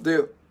of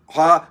the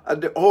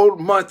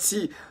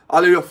Almighty.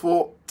 Hallelujah,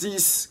 for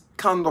this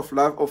kind of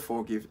life of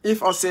forgive.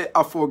 If I say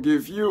I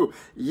forgive you,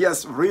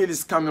 yes, really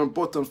it's coming on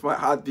bottom of my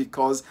heart,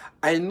 because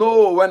I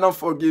know when I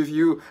forgive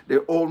you, the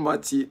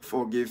Almighty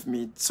forgive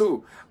me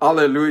too.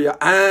 Hallelujah.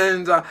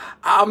 And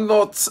I'm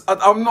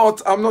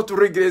not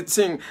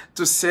regretting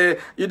to say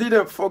you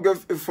didn't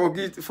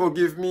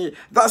forgive me.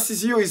 That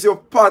is you, is your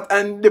part,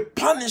 and the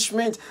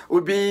punishment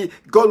will be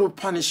God will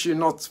punish you,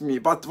 not me.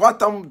 But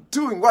what I'm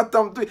doing,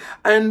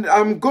 and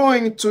I'm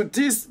going to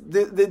this.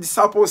 The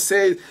disciple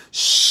says,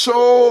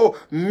 show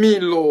me me,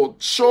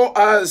 Lord. Show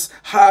us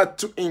how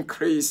to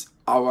increase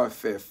our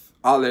faith.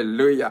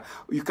 Hallelujah.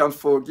 You can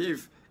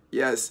forgive,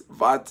 yes,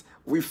 but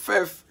with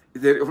faith,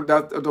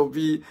 that will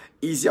be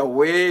easier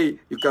way.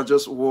 You can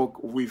just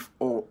walk with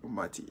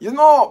Almighty. You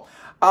know,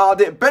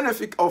 the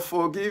benefit of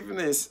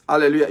forgiveness,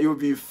 hallelujah, you'll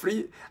be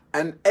free,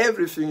 and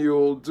everything you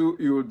will do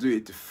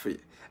it free.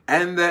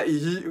 And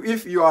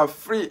if you are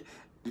free,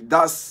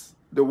 that's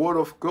the word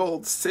of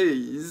God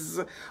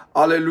says,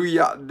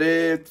 hallelujah,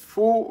 the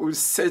truth will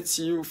set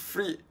you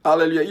free.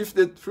 Hallelujah. If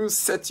the truth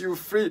set you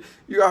free,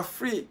 you are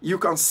free. You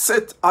can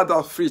set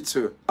others free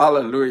too.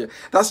 Hallelujah.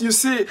 That's, you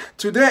see,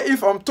 today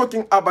if I'm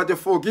talking about the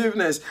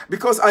forgiveness,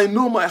 because I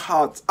know my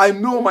heart, I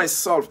know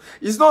myself.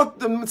 It's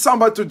not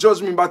somebody to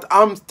judge me, but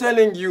I'm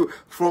telling you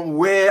from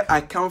where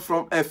I come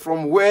from and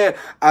from where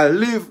I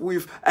live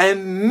with.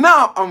 And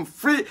now I'm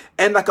free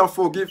and I can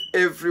forgive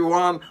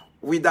everyone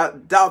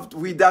without doubt,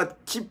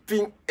 without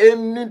keeping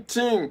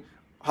anything,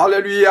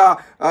 hallelujah,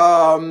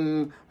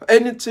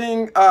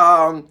 anything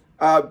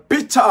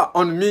bitter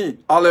on me,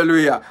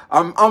 hallelujah.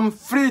 I'm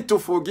free to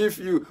forgive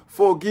you.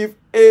 Forgive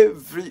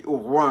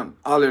everyone,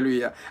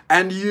 hallelujah.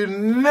 And you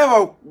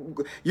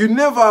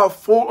never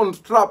fall on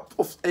trap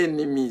of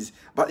enemies.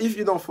 But if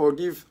you don't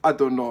forgive, I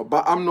don't know.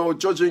 But I'm not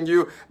judging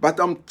you, but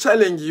I'm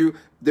telling you,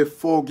 the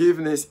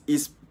forgiveness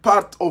is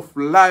part of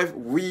life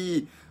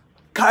we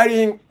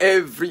carrying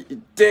every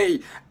day,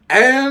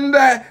 and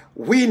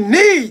we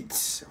need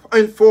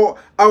and for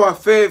our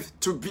faith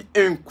to be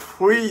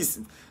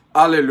increased.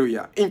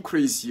 Hallelujah.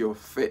 Increase your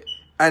faith,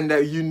 and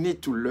you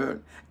need to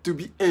learn to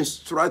be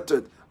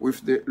instructed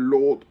with the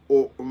Lord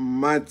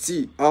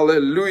Almighty.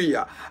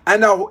 Hallelujah.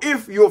 And now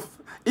if your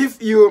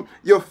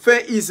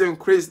faith is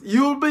increased,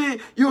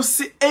 you'll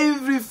see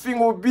everything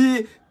will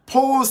be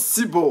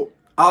possible.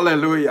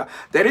 Hallelujah.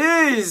 There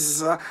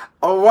is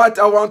what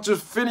I want to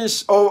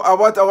finish, or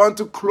what I want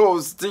to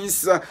close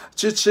this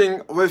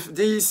teaching with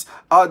this.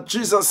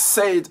 Jesus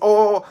said,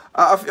 or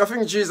I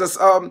think Jesus,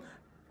 no,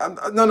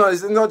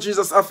 it's not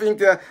Jesus. I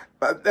think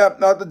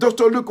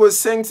Dr. Luke was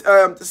saying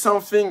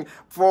something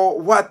for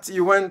what he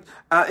went.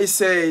 He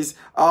says,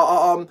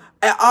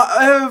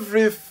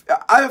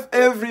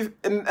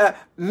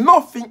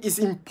 nothing is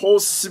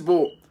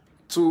impossible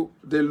to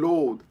the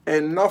Lord,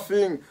 and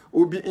nothing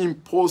will be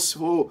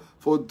impossible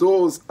for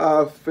those who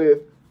have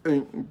faith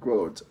in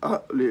God.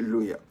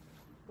 Hallelujah.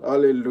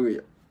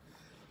 Hallelujah.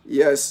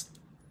 Yes.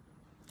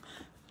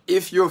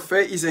 If your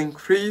faith is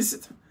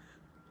increased,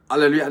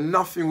 hallelujah,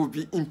 nothing will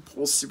be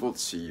impossible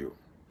to you.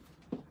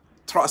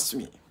 Trust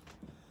me.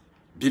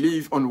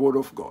 Believe on the word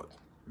of God.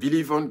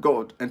 Believe on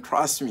God and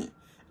trust me.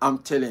 I'm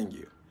telling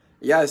you.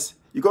 Yes,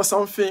 you got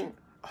something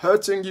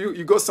hurting you.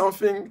 You got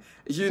something,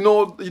 you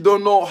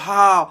don't know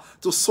how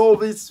to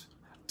solve it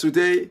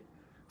today.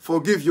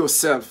 Forgive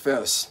yourself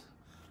first.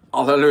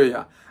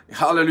 Hallelujah.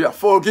 Hallelujah.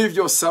 Forgive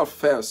yourself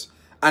first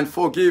and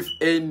forgive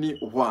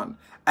anyone,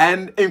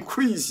 and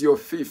increase your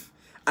faith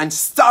and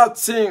start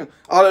saying,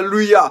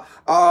 hallelujah,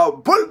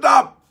 build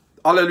up,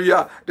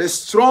 hallelujah, the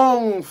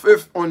strong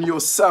faith on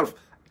yourself,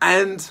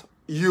 and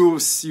you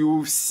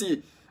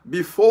see,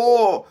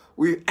 before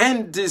we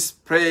end this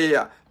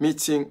prayer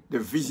meeting, the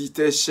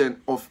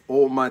visitation of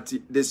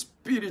Almighty, the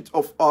Spirit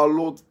of our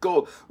Lord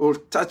God will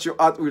touch your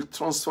heart, will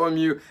transform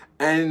you,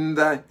 and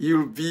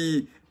you'll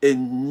be a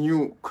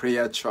new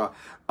creature.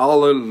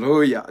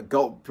 Hallelujah.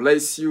 God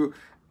bless you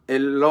a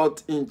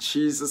lot in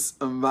Jesus'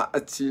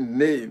 mighty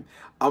name.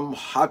 I'm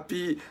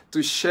happy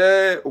to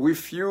share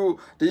with you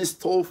this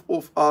stuff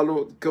of our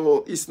Lord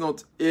God. It's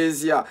not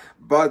easier,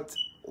 but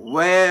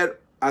where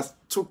I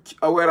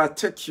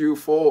take you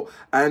for,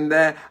 and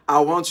I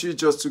want you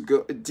just to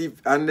go deep,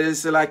 and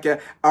it's like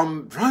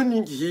I'm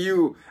running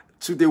you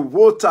to the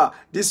water.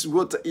 This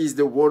water is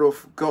the word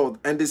of God,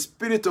 and the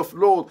Spirit of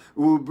Lord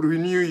will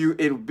renew you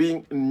and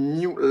bring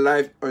new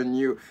life on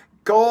you.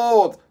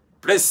 God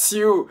bless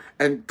you,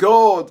 and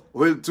God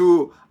will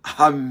do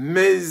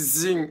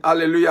amazing,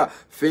 hallelujah,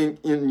 thing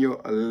in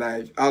your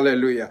life.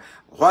 Hallelujah.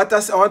 What I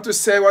want to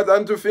say, what I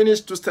want to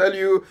finish to tell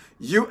you,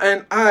 you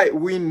and I,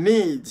 we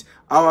need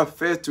our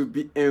faith to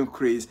be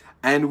increased,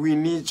 and we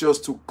need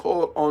just to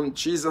call on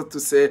Jesus to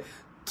say,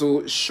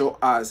 to show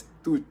us,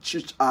 to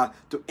teach us,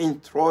 to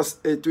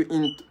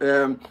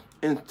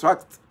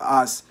instruct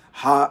us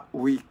how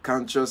we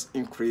can just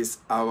increase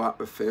our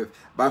faith.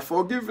 By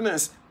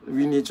forgiveness,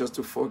 we need just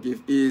to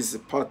forgive. Is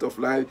part of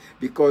life,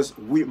 because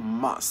we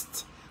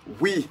must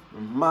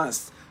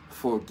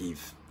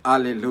forgive.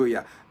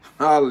 Hallelujah.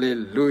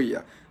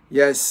 Hallelujah.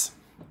 Yes.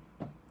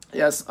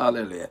 Yes,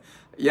 hallelujah.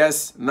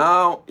 Yes,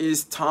 now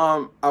is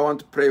time. I want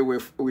to pray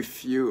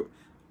with you.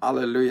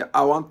 Hallelujah.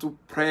 I want to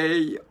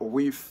pray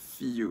with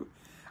you.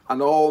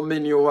 And all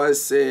many of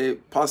us say,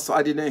 Pastor,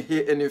 I didn't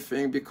hear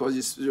anything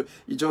because you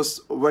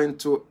just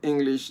went to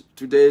English.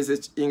 Today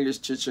is English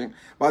teaching.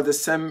 But the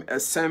same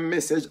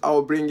message,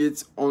 I'll bring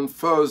it on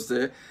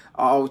Thursday.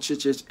 I'll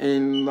teach it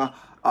in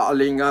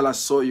Lingala,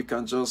 so you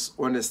can just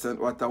understand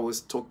what I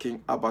was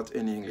talking about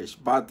in English.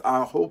 But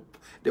I hope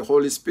the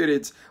Holy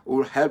Spirit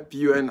will help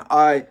you and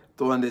I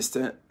to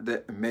understand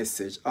the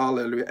message.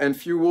 Hallelujah. And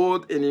few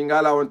words in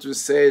Lingala, I want to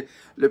say,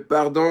 le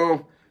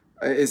pardon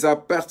eza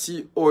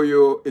parti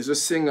oyo ezo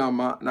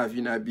sengama na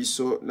vina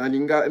biso na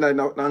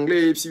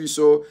anglais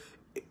biso,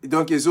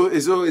 donc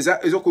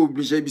ezo ko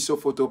obligé biso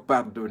photo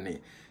pardonner.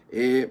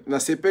 Et na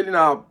sepeli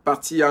na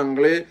partie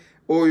anglais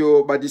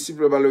oyo ba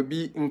disciple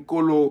balobi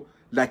nkolo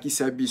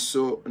lakisa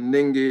biso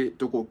ndenge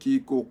tokoki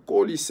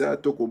kokolisa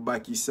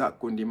tokobakisa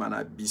kondima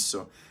na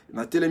biso.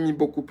 Na telemi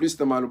beaucoup plus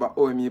na maloba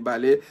o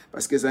mibale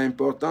parce que c'est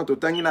important.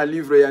 Autant na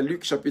livre ya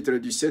Luc chapitre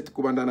 17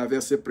 kubanda na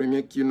verset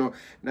 1er kino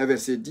na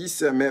verset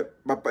 10, mais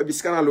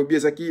biska na lobi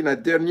ezaki na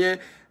dernier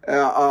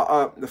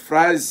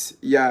phrase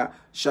ya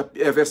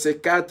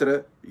verset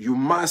 4, you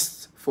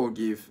must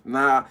forgive.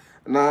 Na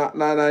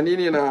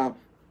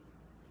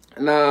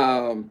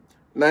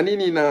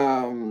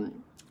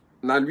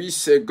lui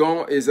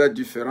second eza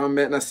différent,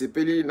 mais na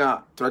sepeli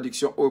na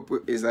traduction opo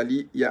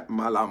ezali ya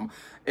malam.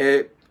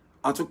 Et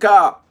en tout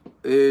cas,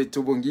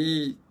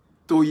 tobongi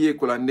toye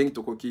ko landeng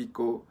tokoki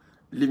ko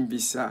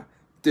limbisa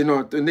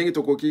teno ndenge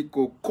tokoki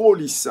ko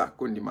kolisa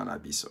kondima na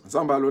biso.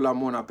 Nzamba lola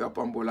mona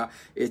perpambola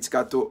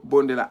etikato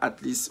bondela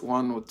at least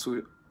 1 or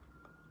 2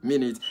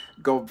 minutes.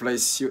 God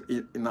bless you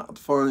in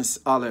advance.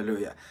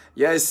 Hallelujah.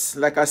 Yes,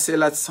 like I said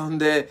last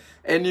Sunday,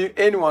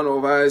 any one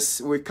of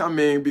us, we come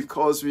in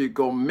because we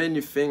got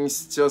many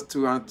things just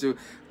to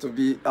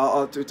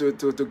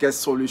get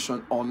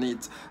solution on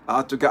it,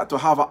 to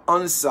have an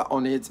answer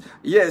on it.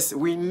 Yes,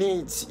 we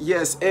need,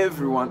 yes,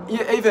 everyone,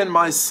 even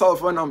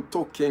myself when I'm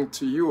talking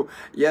to you.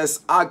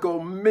 Yes, I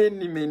got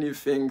many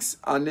things,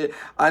 and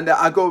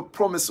I got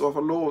promise of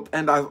the Lord,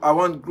 and I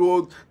want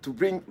God to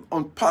bring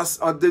on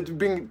past, to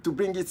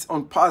bring it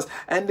on past,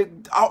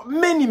 and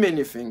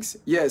many things.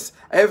 Yes,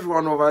 every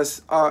one of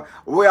us,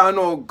 we are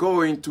not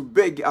going to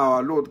beg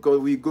our Lord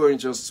God. We're going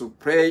just to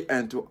pray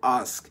and to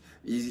ask.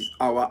 Is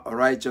our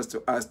right just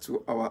to ask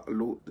to our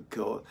Lord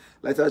God.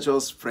 Let us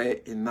just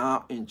pray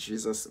now in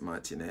Jesus'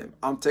 mighty name.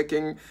 I'm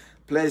taking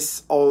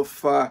place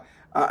of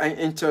an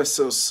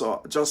intercessor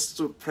just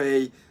to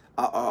pray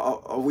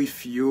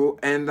with you,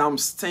 and I'm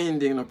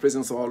standing in the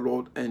presence of our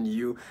Lord and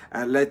you,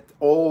 and let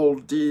all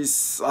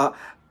this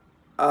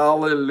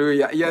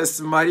hallelujah. Yes,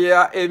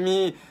 Maria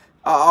Emi,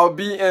 I'll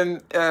be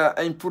in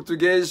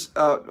Portuguese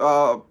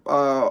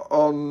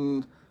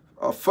on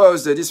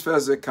Thursday, this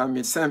Thursday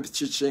coming, same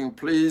teaching.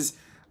 Please,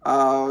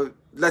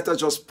 let us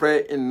just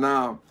pray in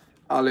now.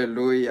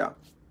 Hallelujah.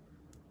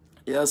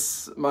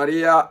 Yes,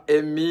 Maria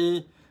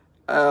Emi,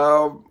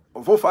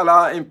 vou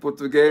falar em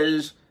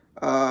português,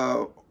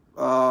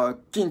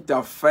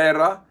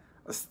 quinta-feira,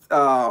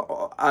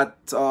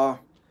 at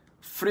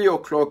 3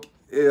 o'clock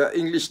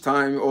English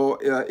time or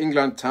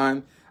England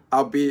time.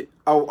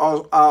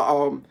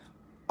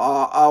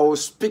 I'll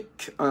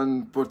speak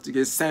in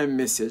Portuguese, same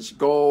message.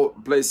 God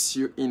bless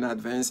you in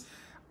advance.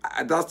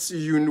 That's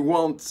you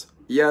want.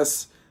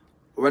 Yes,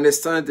 when I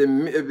start the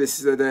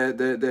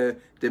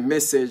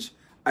message,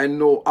 I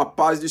know a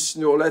pass this,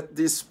 you know,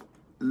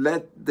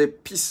 let the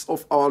peace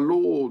of our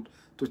Lord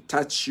to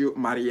touch you,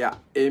 Maria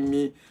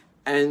Emi,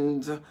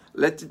 and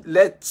let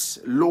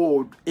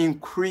Lord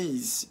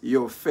increase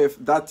your faith.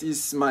 That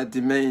is my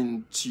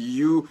demand to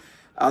you.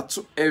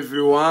 To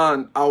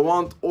everyone, I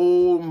want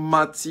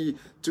Almighty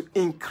to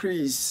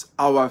increase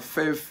our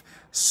faith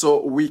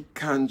so we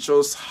can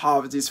just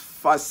have this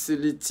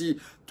facility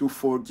to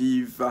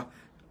forgive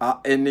our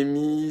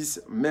enemies,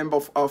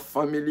 members of our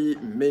family,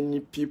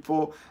 many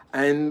people,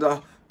 and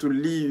to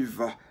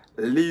live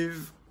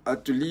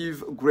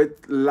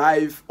great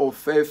life of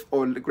faith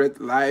or great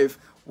life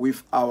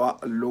with our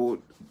Lord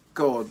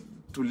God,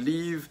 to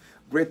live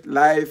great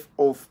life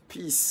of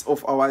peace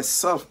of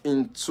ourselves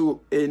into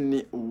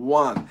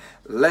anyone.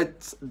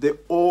 Let the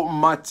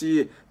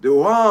Almighty, the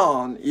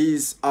one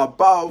is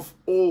above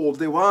all,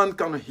 the one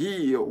can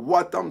hear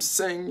what I'm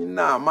saying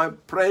now, my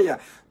prayer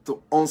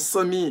to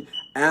answer me,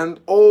 and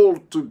all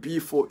to be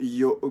for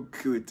your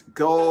good.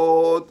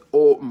 God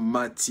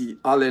Almighty,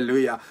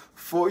 hallelujah.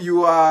 For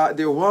you are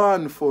the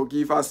one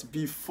forgive us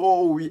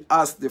before we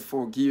ask the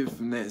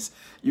forgiveness.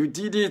 You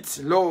did it,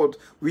 Lord,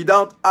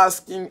 without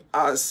asking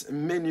us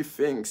many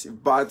things.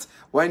 But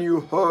when you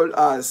heard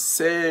us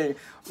saying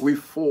we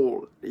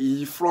fall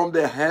from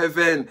the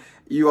heaven,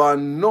 you are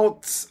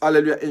not,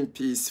 hallelujah, in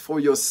peace for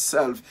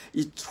yourself.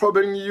 It's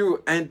troubling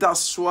you, and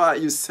that's why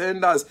you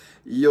send us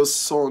your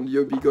Son,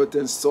 your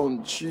begotten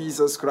Son,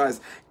 Jesus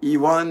Christ. He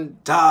once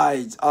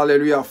died,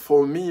 hallelujah,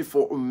 for me,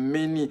 for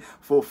many,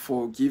 for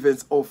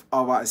forgiveness of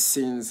our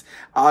sins.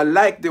 I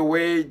like the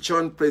way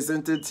John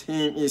presented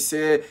him. He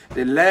said,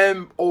 the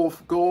Lamb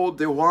of God,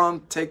 the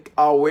one take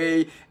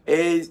away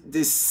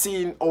the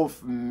sin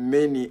of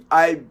many.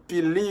 I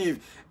believe,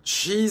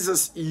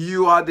 Jesus,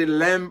 you are the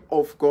Lamb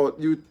of God.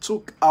 You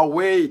took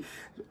away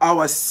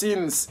our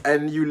sins,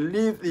 and you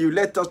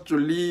let us to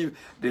live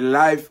the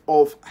life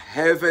of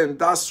heaven.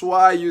 That's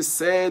why you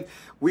said,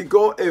 we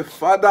go a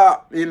Father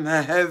in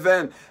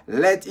heaven,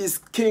 let his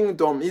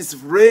kingdom, his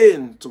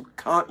reign to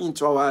come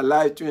into our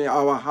life, to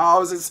our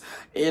houses,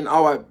 in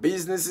our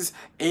businesses,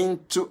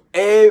 into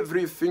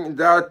everything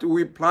that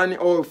we plan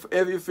of,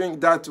 everything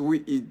that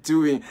we are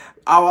doing.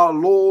 Our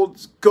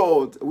Lord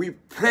God, we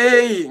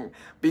praying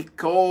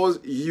because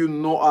you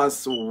know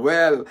us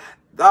well.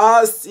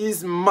 That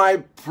is my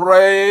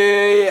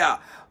prayer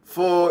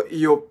for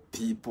your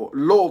people.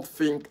 Lord,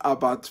 think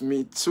about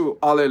me too.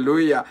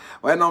 Hallelujah.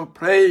 When I'm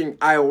praying,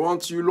 I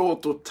want you,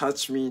 Lord, to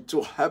touch me,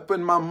 to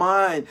open my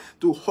mind,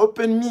 to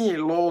open me,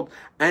 Lord,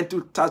 and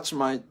to touch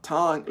my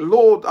tongue.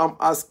 Lord, I'm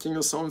asking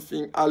you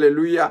something.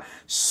 Hallelujah.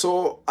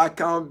 So I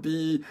can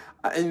be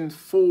in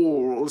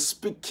full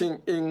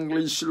speaking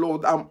English,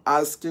 Lord. I'm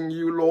asking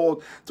you, Lord,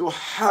 to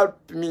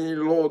help me,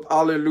 Lord.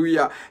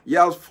 Hallelujah.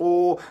 Yes,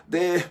 for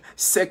the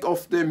sake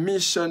of the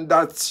mission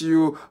that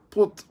you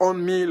put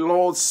on me,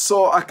 Lord,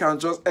 so I can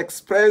just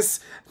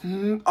express,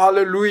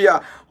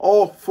 hallelujah,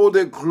 oh, for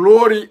the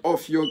glory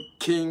of your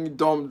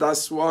kingdom.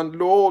 That's one,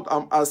 Lord.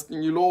 I'm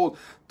asking you, Lord,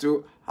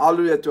 to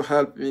hallelujah, to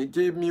help me.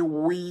 Give me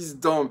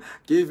wisdom.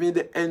 Give me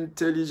the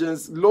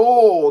intelligence.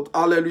 Lord,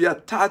 hallelujah,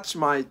 touch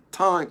my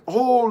tongue.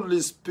 Holy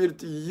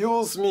Spirit,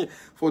 use me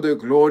for the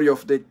glory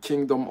of the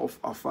kingdom of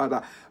our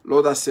Father.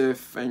 Lord, I say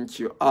thank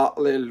you.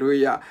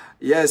 Hallelujah.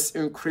 Yes,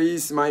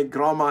 increase my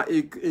grammar.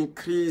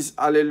 Increase,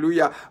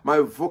 hallelujah, my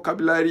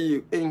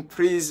vocabulary.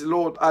 Increase,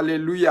 Lord,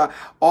 hallelujah.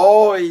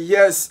 Oh,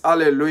 yes,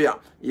 hallelujah.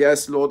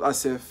 Yes, Lord, I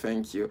say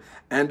thank you.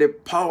 And the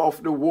power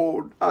of the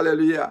word,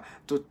 hallelujah,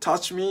 to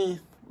touch me,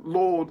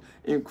 Lord,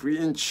 in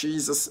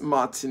Jesus'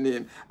 mighty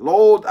name.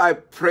 Lord, I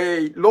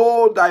pray.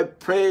 Lord, I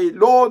pray.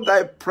 Lord,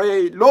 I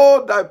pray.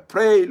 Lord, I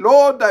pray.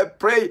 Lord, I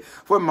pray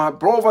for my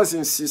brothers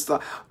and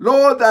sisters.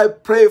 Lord, I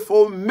pray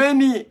for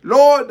many.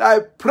 Lord, I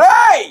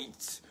pray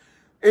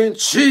in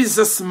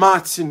Jesus'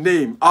 mighty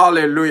name.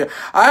 Hallelujah.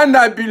 And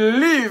I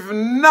believe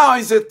now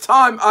is a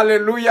time,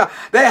 hallelujah,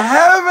 the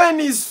heaven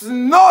is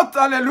not,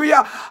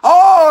 hallelujah,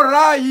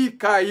 hallelujah.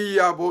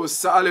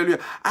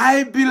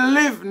 I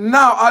believe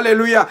now,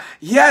 hallelujah,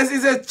 yes,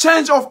 it's a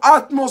change of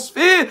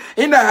atmosphere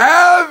in the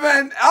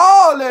heaven,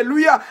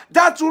 hallelujah,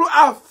 that will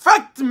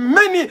affect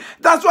many,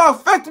 that will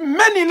affect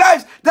many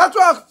lives, that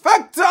will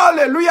affect,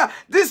 hallelujah,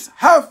 this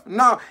health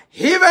now.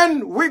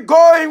 Even we're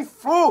going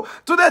through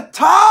to the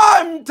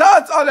time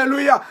that,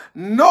 hallelujah,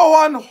 no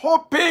one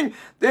hoping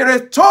the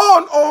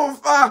return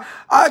of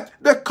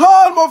the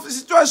calm of the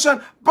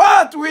situation,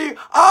 but we,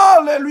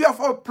 hallelujah,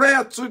 for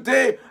prayer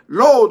today.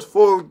 Lord,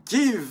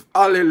 forgive,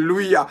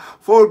 hallelujah.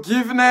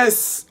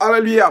 Forgiveness,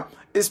 hallelujah,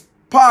 is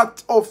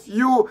part of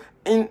you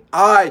and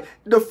I.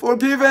 The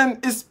forgiven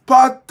is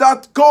part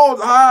that God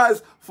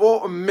has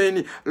for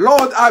many.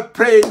 Lord, I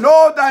pray.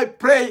 Lord, I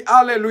pray.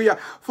 Hallelujah.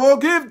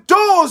 Forgive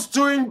those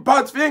doing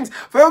bad things.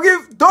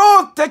 Forgive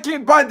those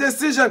taking bad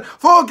decisions.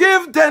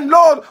 Forgive them,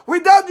 Lord.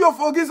 Without your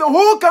forgiveness,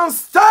 who can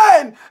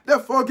stand? The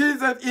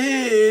forgiveness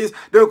is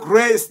the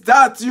grace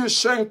that you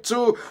showing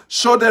to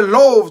show the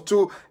love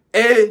to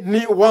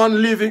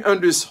anyone living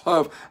on this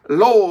earth.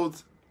 Lord,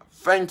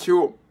 thank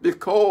you,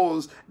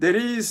 because there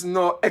is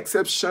no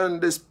exception.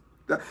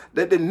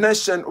 The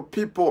nation of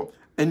people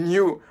and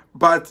you,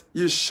 but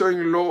you're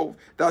showing love.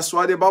 That's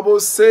why the Bible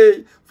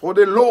says, for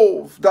the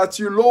love that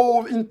you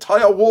love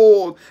entire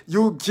world,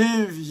 you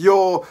give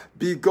your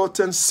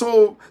begotten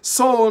son,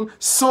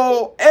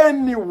 so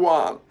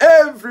anyone,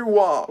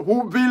 everyone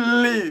who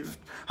believes,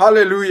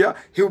 hallelujah,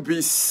 he'll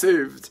be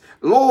saved.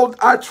 Lord,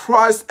 I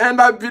trust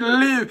and I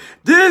believe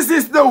this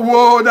is the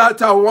word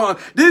that I want.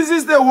 This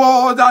is the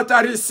word that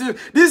I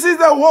receive. This is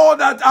the word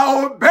that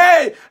I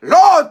obey.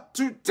 Lord,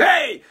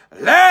 today,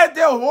 let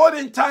the whole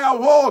entire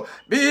world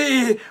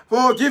be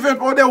forgiven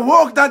for the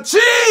work that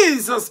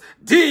Jesus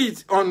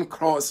did on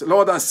cross.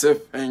 Lord, I say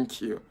thank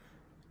you.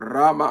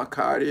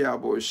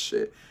 Ramakaria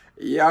Boshe.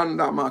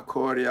 Yanda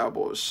Makoria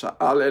Bosha.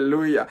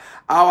 Hallelujah.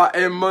 Our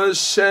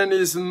emotion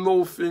is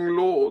nothing,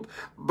 Lord.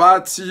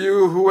 But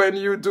you, when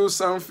you do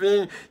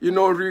something, you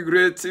don't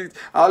regret it.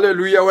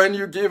 Hallelujah. When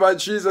you give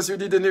us Jesus, you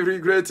didn't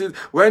regret it.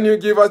 When you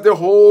give us the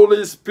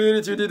Holy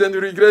Spirit, you didn't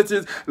regret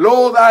it.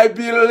 Lord, I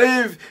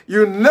believe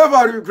you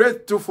never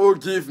regret to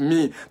forgive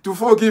me, to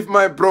forgive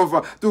my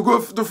brother,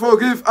 to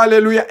forgive,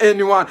 hallelujah,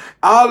 anyone.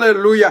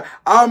 Hallelujah.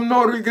 I'm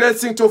not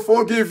regretting to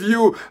forgive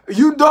you.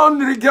 You don't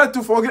regret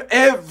to forgive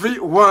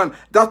everyone.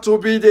 That will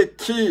be the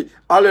key.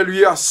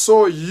 Hallelujah.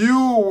 So you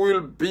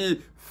will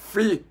be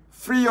free.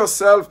 Free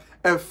yourself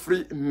and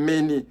free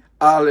many.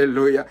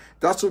 Hallelujah.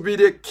 That will be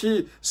the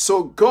key.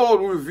 So God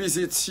will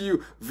visit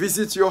you,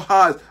 visit your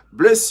heart,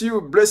 bless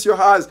you, bless your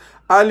heart,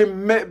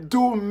 and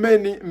do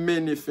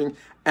many things.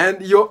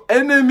 And your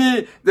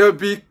enemy, they'll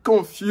be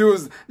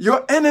confused.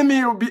 Your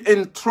enemy will be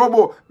in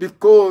trouble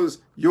because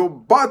your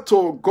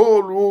battle,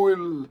 God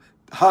will,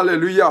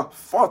 hallelujah,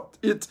 fought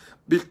it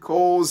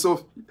because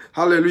of,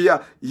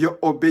 hallelujah, your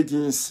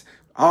obedience.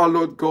 Our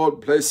Lord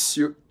God bless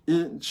you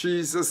in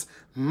Jesus'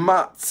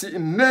 mighty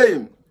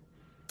name.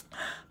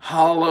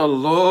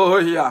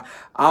 Hallelujah.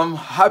 I'm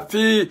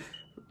happy,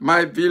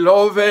 my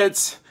beloved,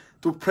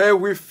 to pray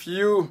with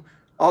you.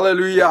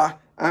 Hallelujah.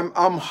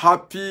 I'm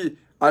happy,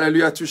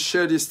 hallelujah, to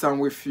share this time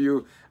with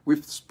you.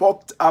 We've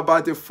spoke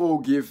about the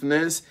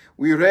forgiveness.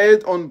 We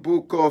read on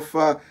book of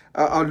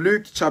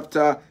Luke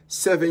chapter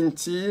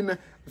 17,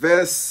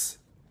 verse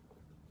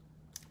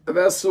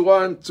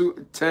 1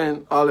 to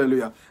 10.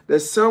 Hallelujah.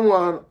 There's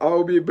someone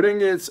I'll be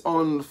bringing it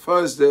on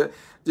Thursday,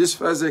 this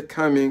Thursday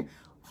coming,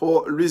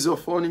 for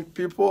Lusophonic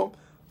people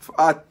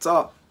at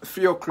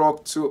 3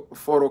 o'clock to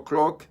 4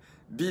 o'clock.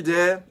 Be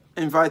there,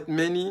 invite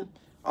many.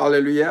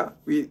 Hallelujah.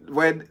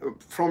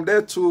 From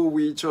there too,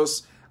 we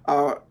just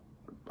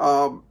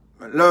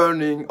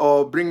learning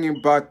or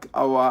bringing back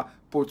our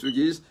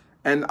Portuguese.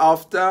 And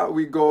after,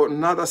 we go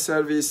another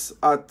service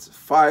at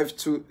 5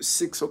 to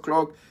 6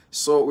 o'clock,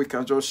 so we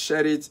can just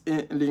share it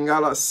in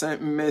Lingala,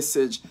 same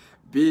message.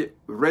 Be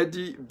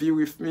ready, be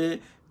with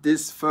me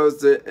this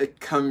Thursday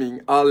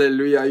coming.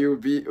 Hallelujah. You'll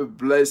be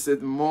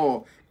blessed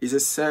more. It's the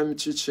same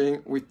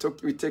teaching. We're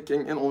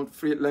taking in on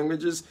 3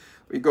 languages.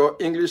 We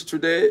got English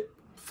today,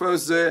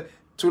 Thursday,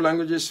 2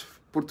 languages,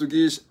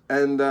 Portuguese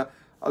and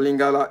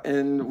Lingala,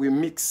 and we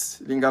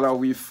mix Lingala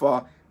with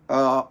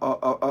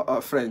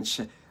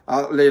French.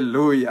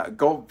 Hallelujah.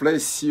 God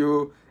bless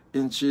you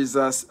in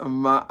Jesus'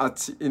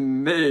 mighty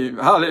name.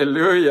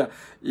 Hallelujah.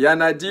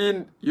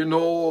 Yanadine, you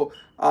know,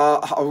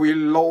 we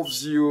love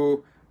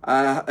you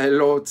a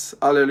lot.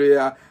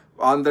 Hallelujah.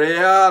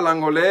 Andrea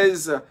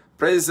Langolaise,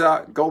 praise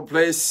God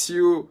bless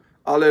you.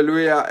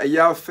 Hallelujah.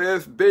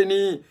 Yafef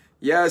Benny,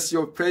 yes,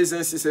 your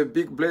presence is a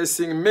big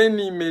blessing.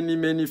 Many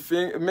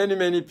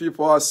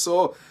people are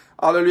so.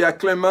 Hallelujah.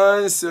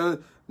 Clemence,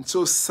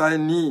 so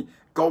Sani,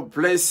 God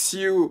bless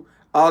you.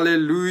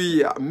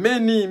 Hallelujah.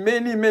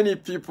 Many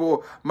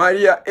people.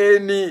 Maria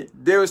Eni,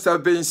 Deus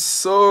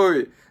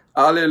abençoe.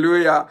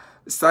 Aleluia.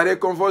 Estarei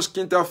convosco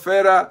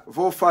quinta-feira.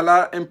 Vou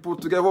falar em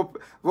português.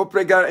 Vou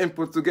pregar em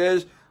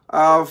português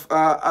a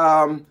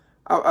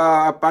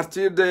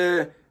partir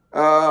de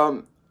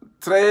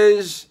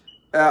 3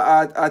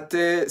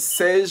 até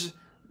 6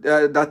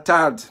 da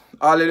tarde.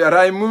 Aleluia.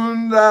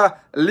 Raimunda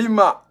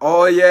Lima.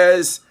 Oh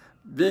yes.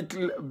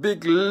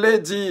 Big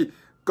lady.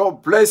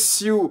 God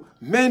bless you.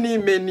 Many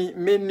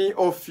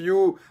of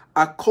you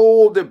are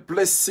called the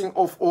blessing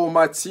of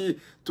Almighty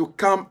to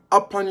come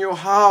upon your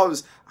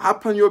house,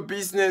 upon your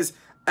business,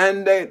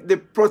 and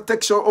the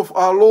protection of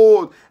our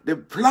Lord, the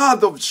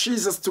blood of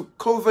Jesus to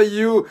cover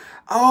you.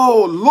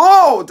 Oh,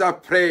 Lord, I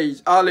pray.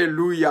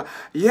 Hallelujah.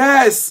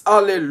 Yes,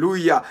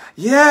 hallelujah.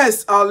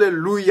 Yes,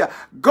 hallelujah.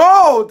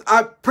 God,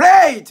 I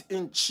prayed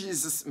in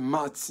Jesus'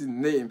 mighty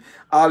name.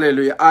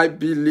 Hallelujah. I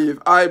believe.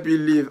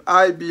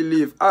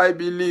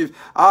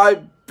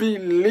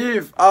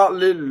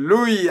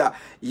 Hallelujah.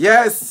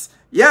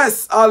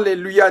 Yes,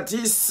 hallelujah.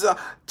 This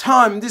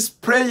time, this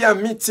prayer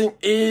meeting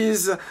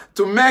is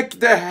to make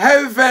the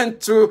heaven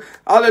to,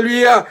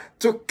 hallelujah,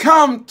 to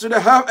come to the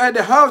heaven, and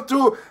the heaven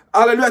to,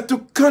 hallelujah, to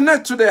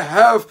connect to the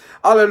heaven,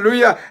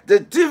 hallelujah, the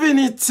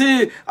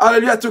divinity,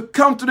 hallelujah, to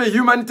come to the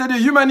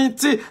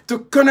humanity to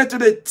connect to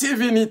the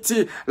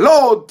divinity.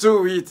 Lord,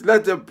 do it.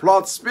 Let the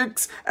blood speak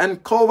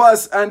and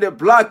covers, and the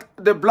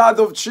blood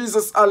of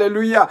Jesus,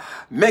 hallelujah,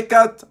 make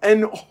us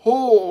and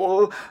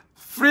whole,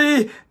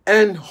 free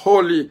and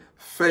holy.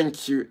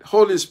 Thank you.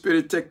 Holy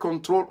Spirit, take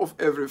control of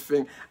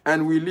everything,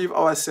 and we leave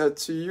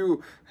ourselves to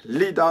you.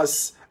 Lead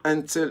us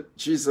until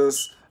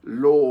Jesus,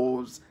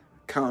 Lord,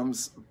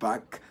 comes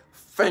back.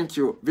 Thank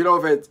you,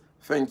 beloved.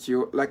 Thank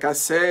you. Like I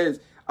said,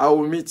 I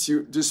will meet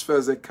you this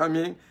Thursday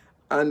coming,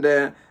 and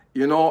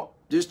you know,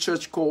 this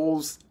church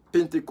calls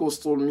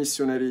Pentecostal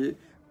Missionary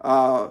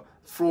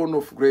Throne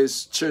of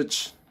Grace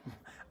Church.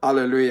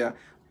 Hallelujah.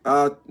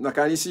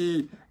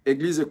 Nakanisi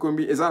Église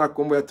combi ezana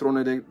kombo ya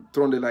trône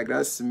de la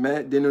grâce,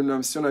 mais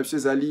dénomination na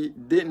chezali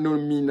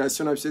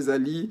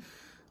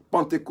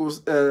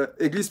Pentecôte,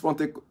 Église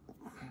Pentecôte,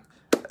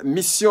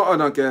 mission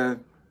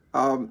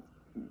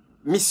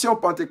mission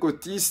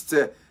pentecôtiste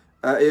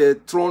et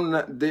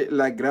trône de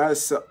la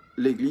grâce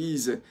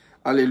l'église.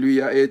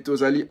 Alléluia. Et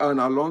tozali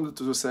en Londres,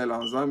 tous ça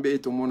en Zambie et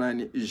tout mon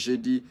année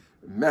jeudi.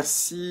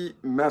 Merci.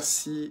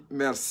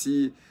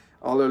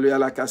 Hallelujah.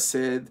 Like I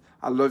said,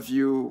 I love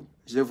you.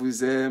 Je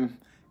vous aime.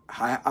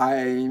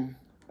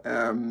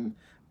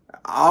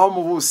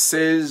 Amo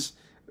vocês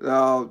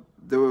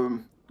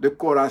de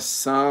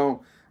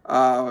coração.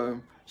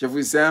 Je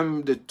vous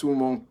aime de tout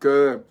mon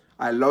cœur.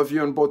 I love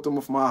you on the bottom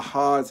of my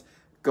heart.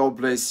 God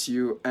bless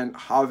you and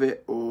have a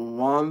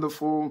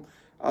wonderful,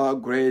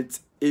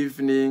 great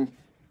evening.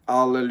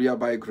 Hallelujah,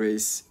 by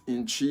grace.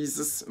 In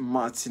Jesus'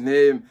 mighty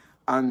name,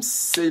 I'm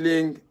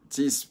sealing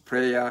this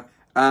prayer.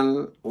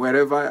 And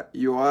wherever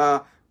you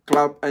are,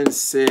 clap and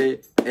say,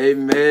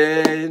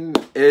 Amen,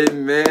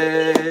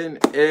 Amen,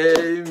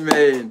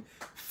 Amen.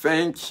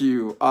 Thank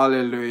you.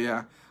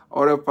 Hallelujah.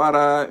 Ora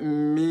para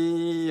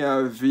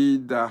minha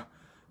vida.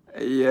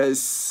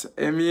 Yes,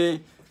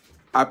 Amy,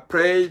 I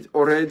prayed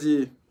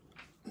already.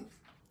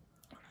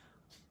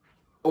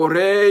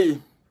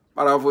 Orei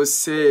para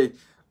você.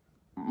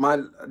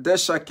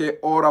 deixa que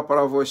ora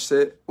para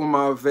você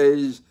uma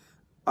vez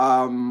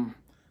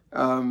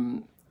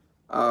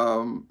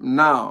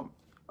now.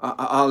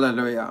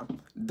 Aleluia.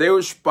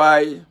 Deus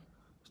Pai,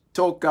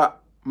 toca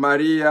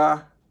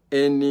Maria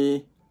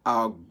N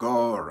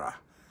agora.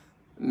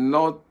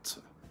 Not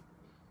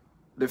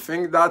the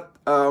thing that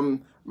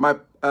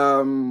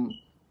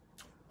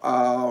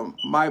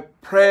my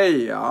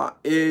prayer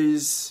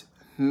is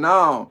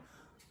now.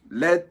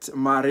 Let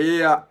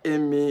Maria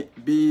Amy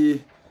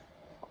be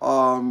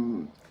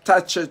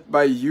touched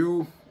by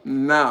you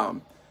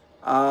now.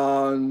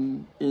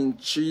 In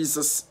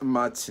Jesus'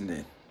 mighty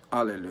name.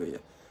 Hallelujah.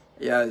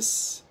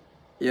 Yes.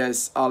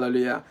 Yes.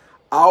 Hallelujah.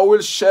 I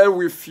will share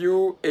with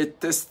you a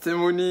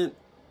testimony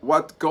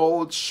what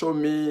God showed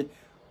me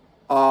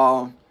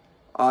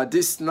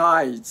this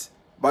night,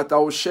 but I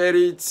will share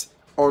it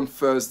on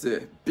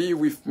Thursday. Be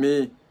with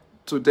me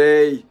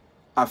today.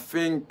 I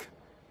think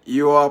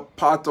you are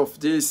part of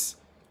this.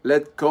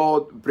 Let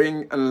God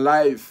bring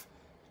alive,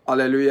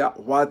 hallelujah,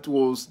 what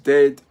was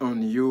dead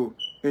on you.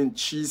 In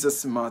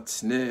Jesus'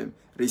 mighty name,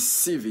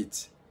 receive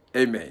it.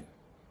 Amen.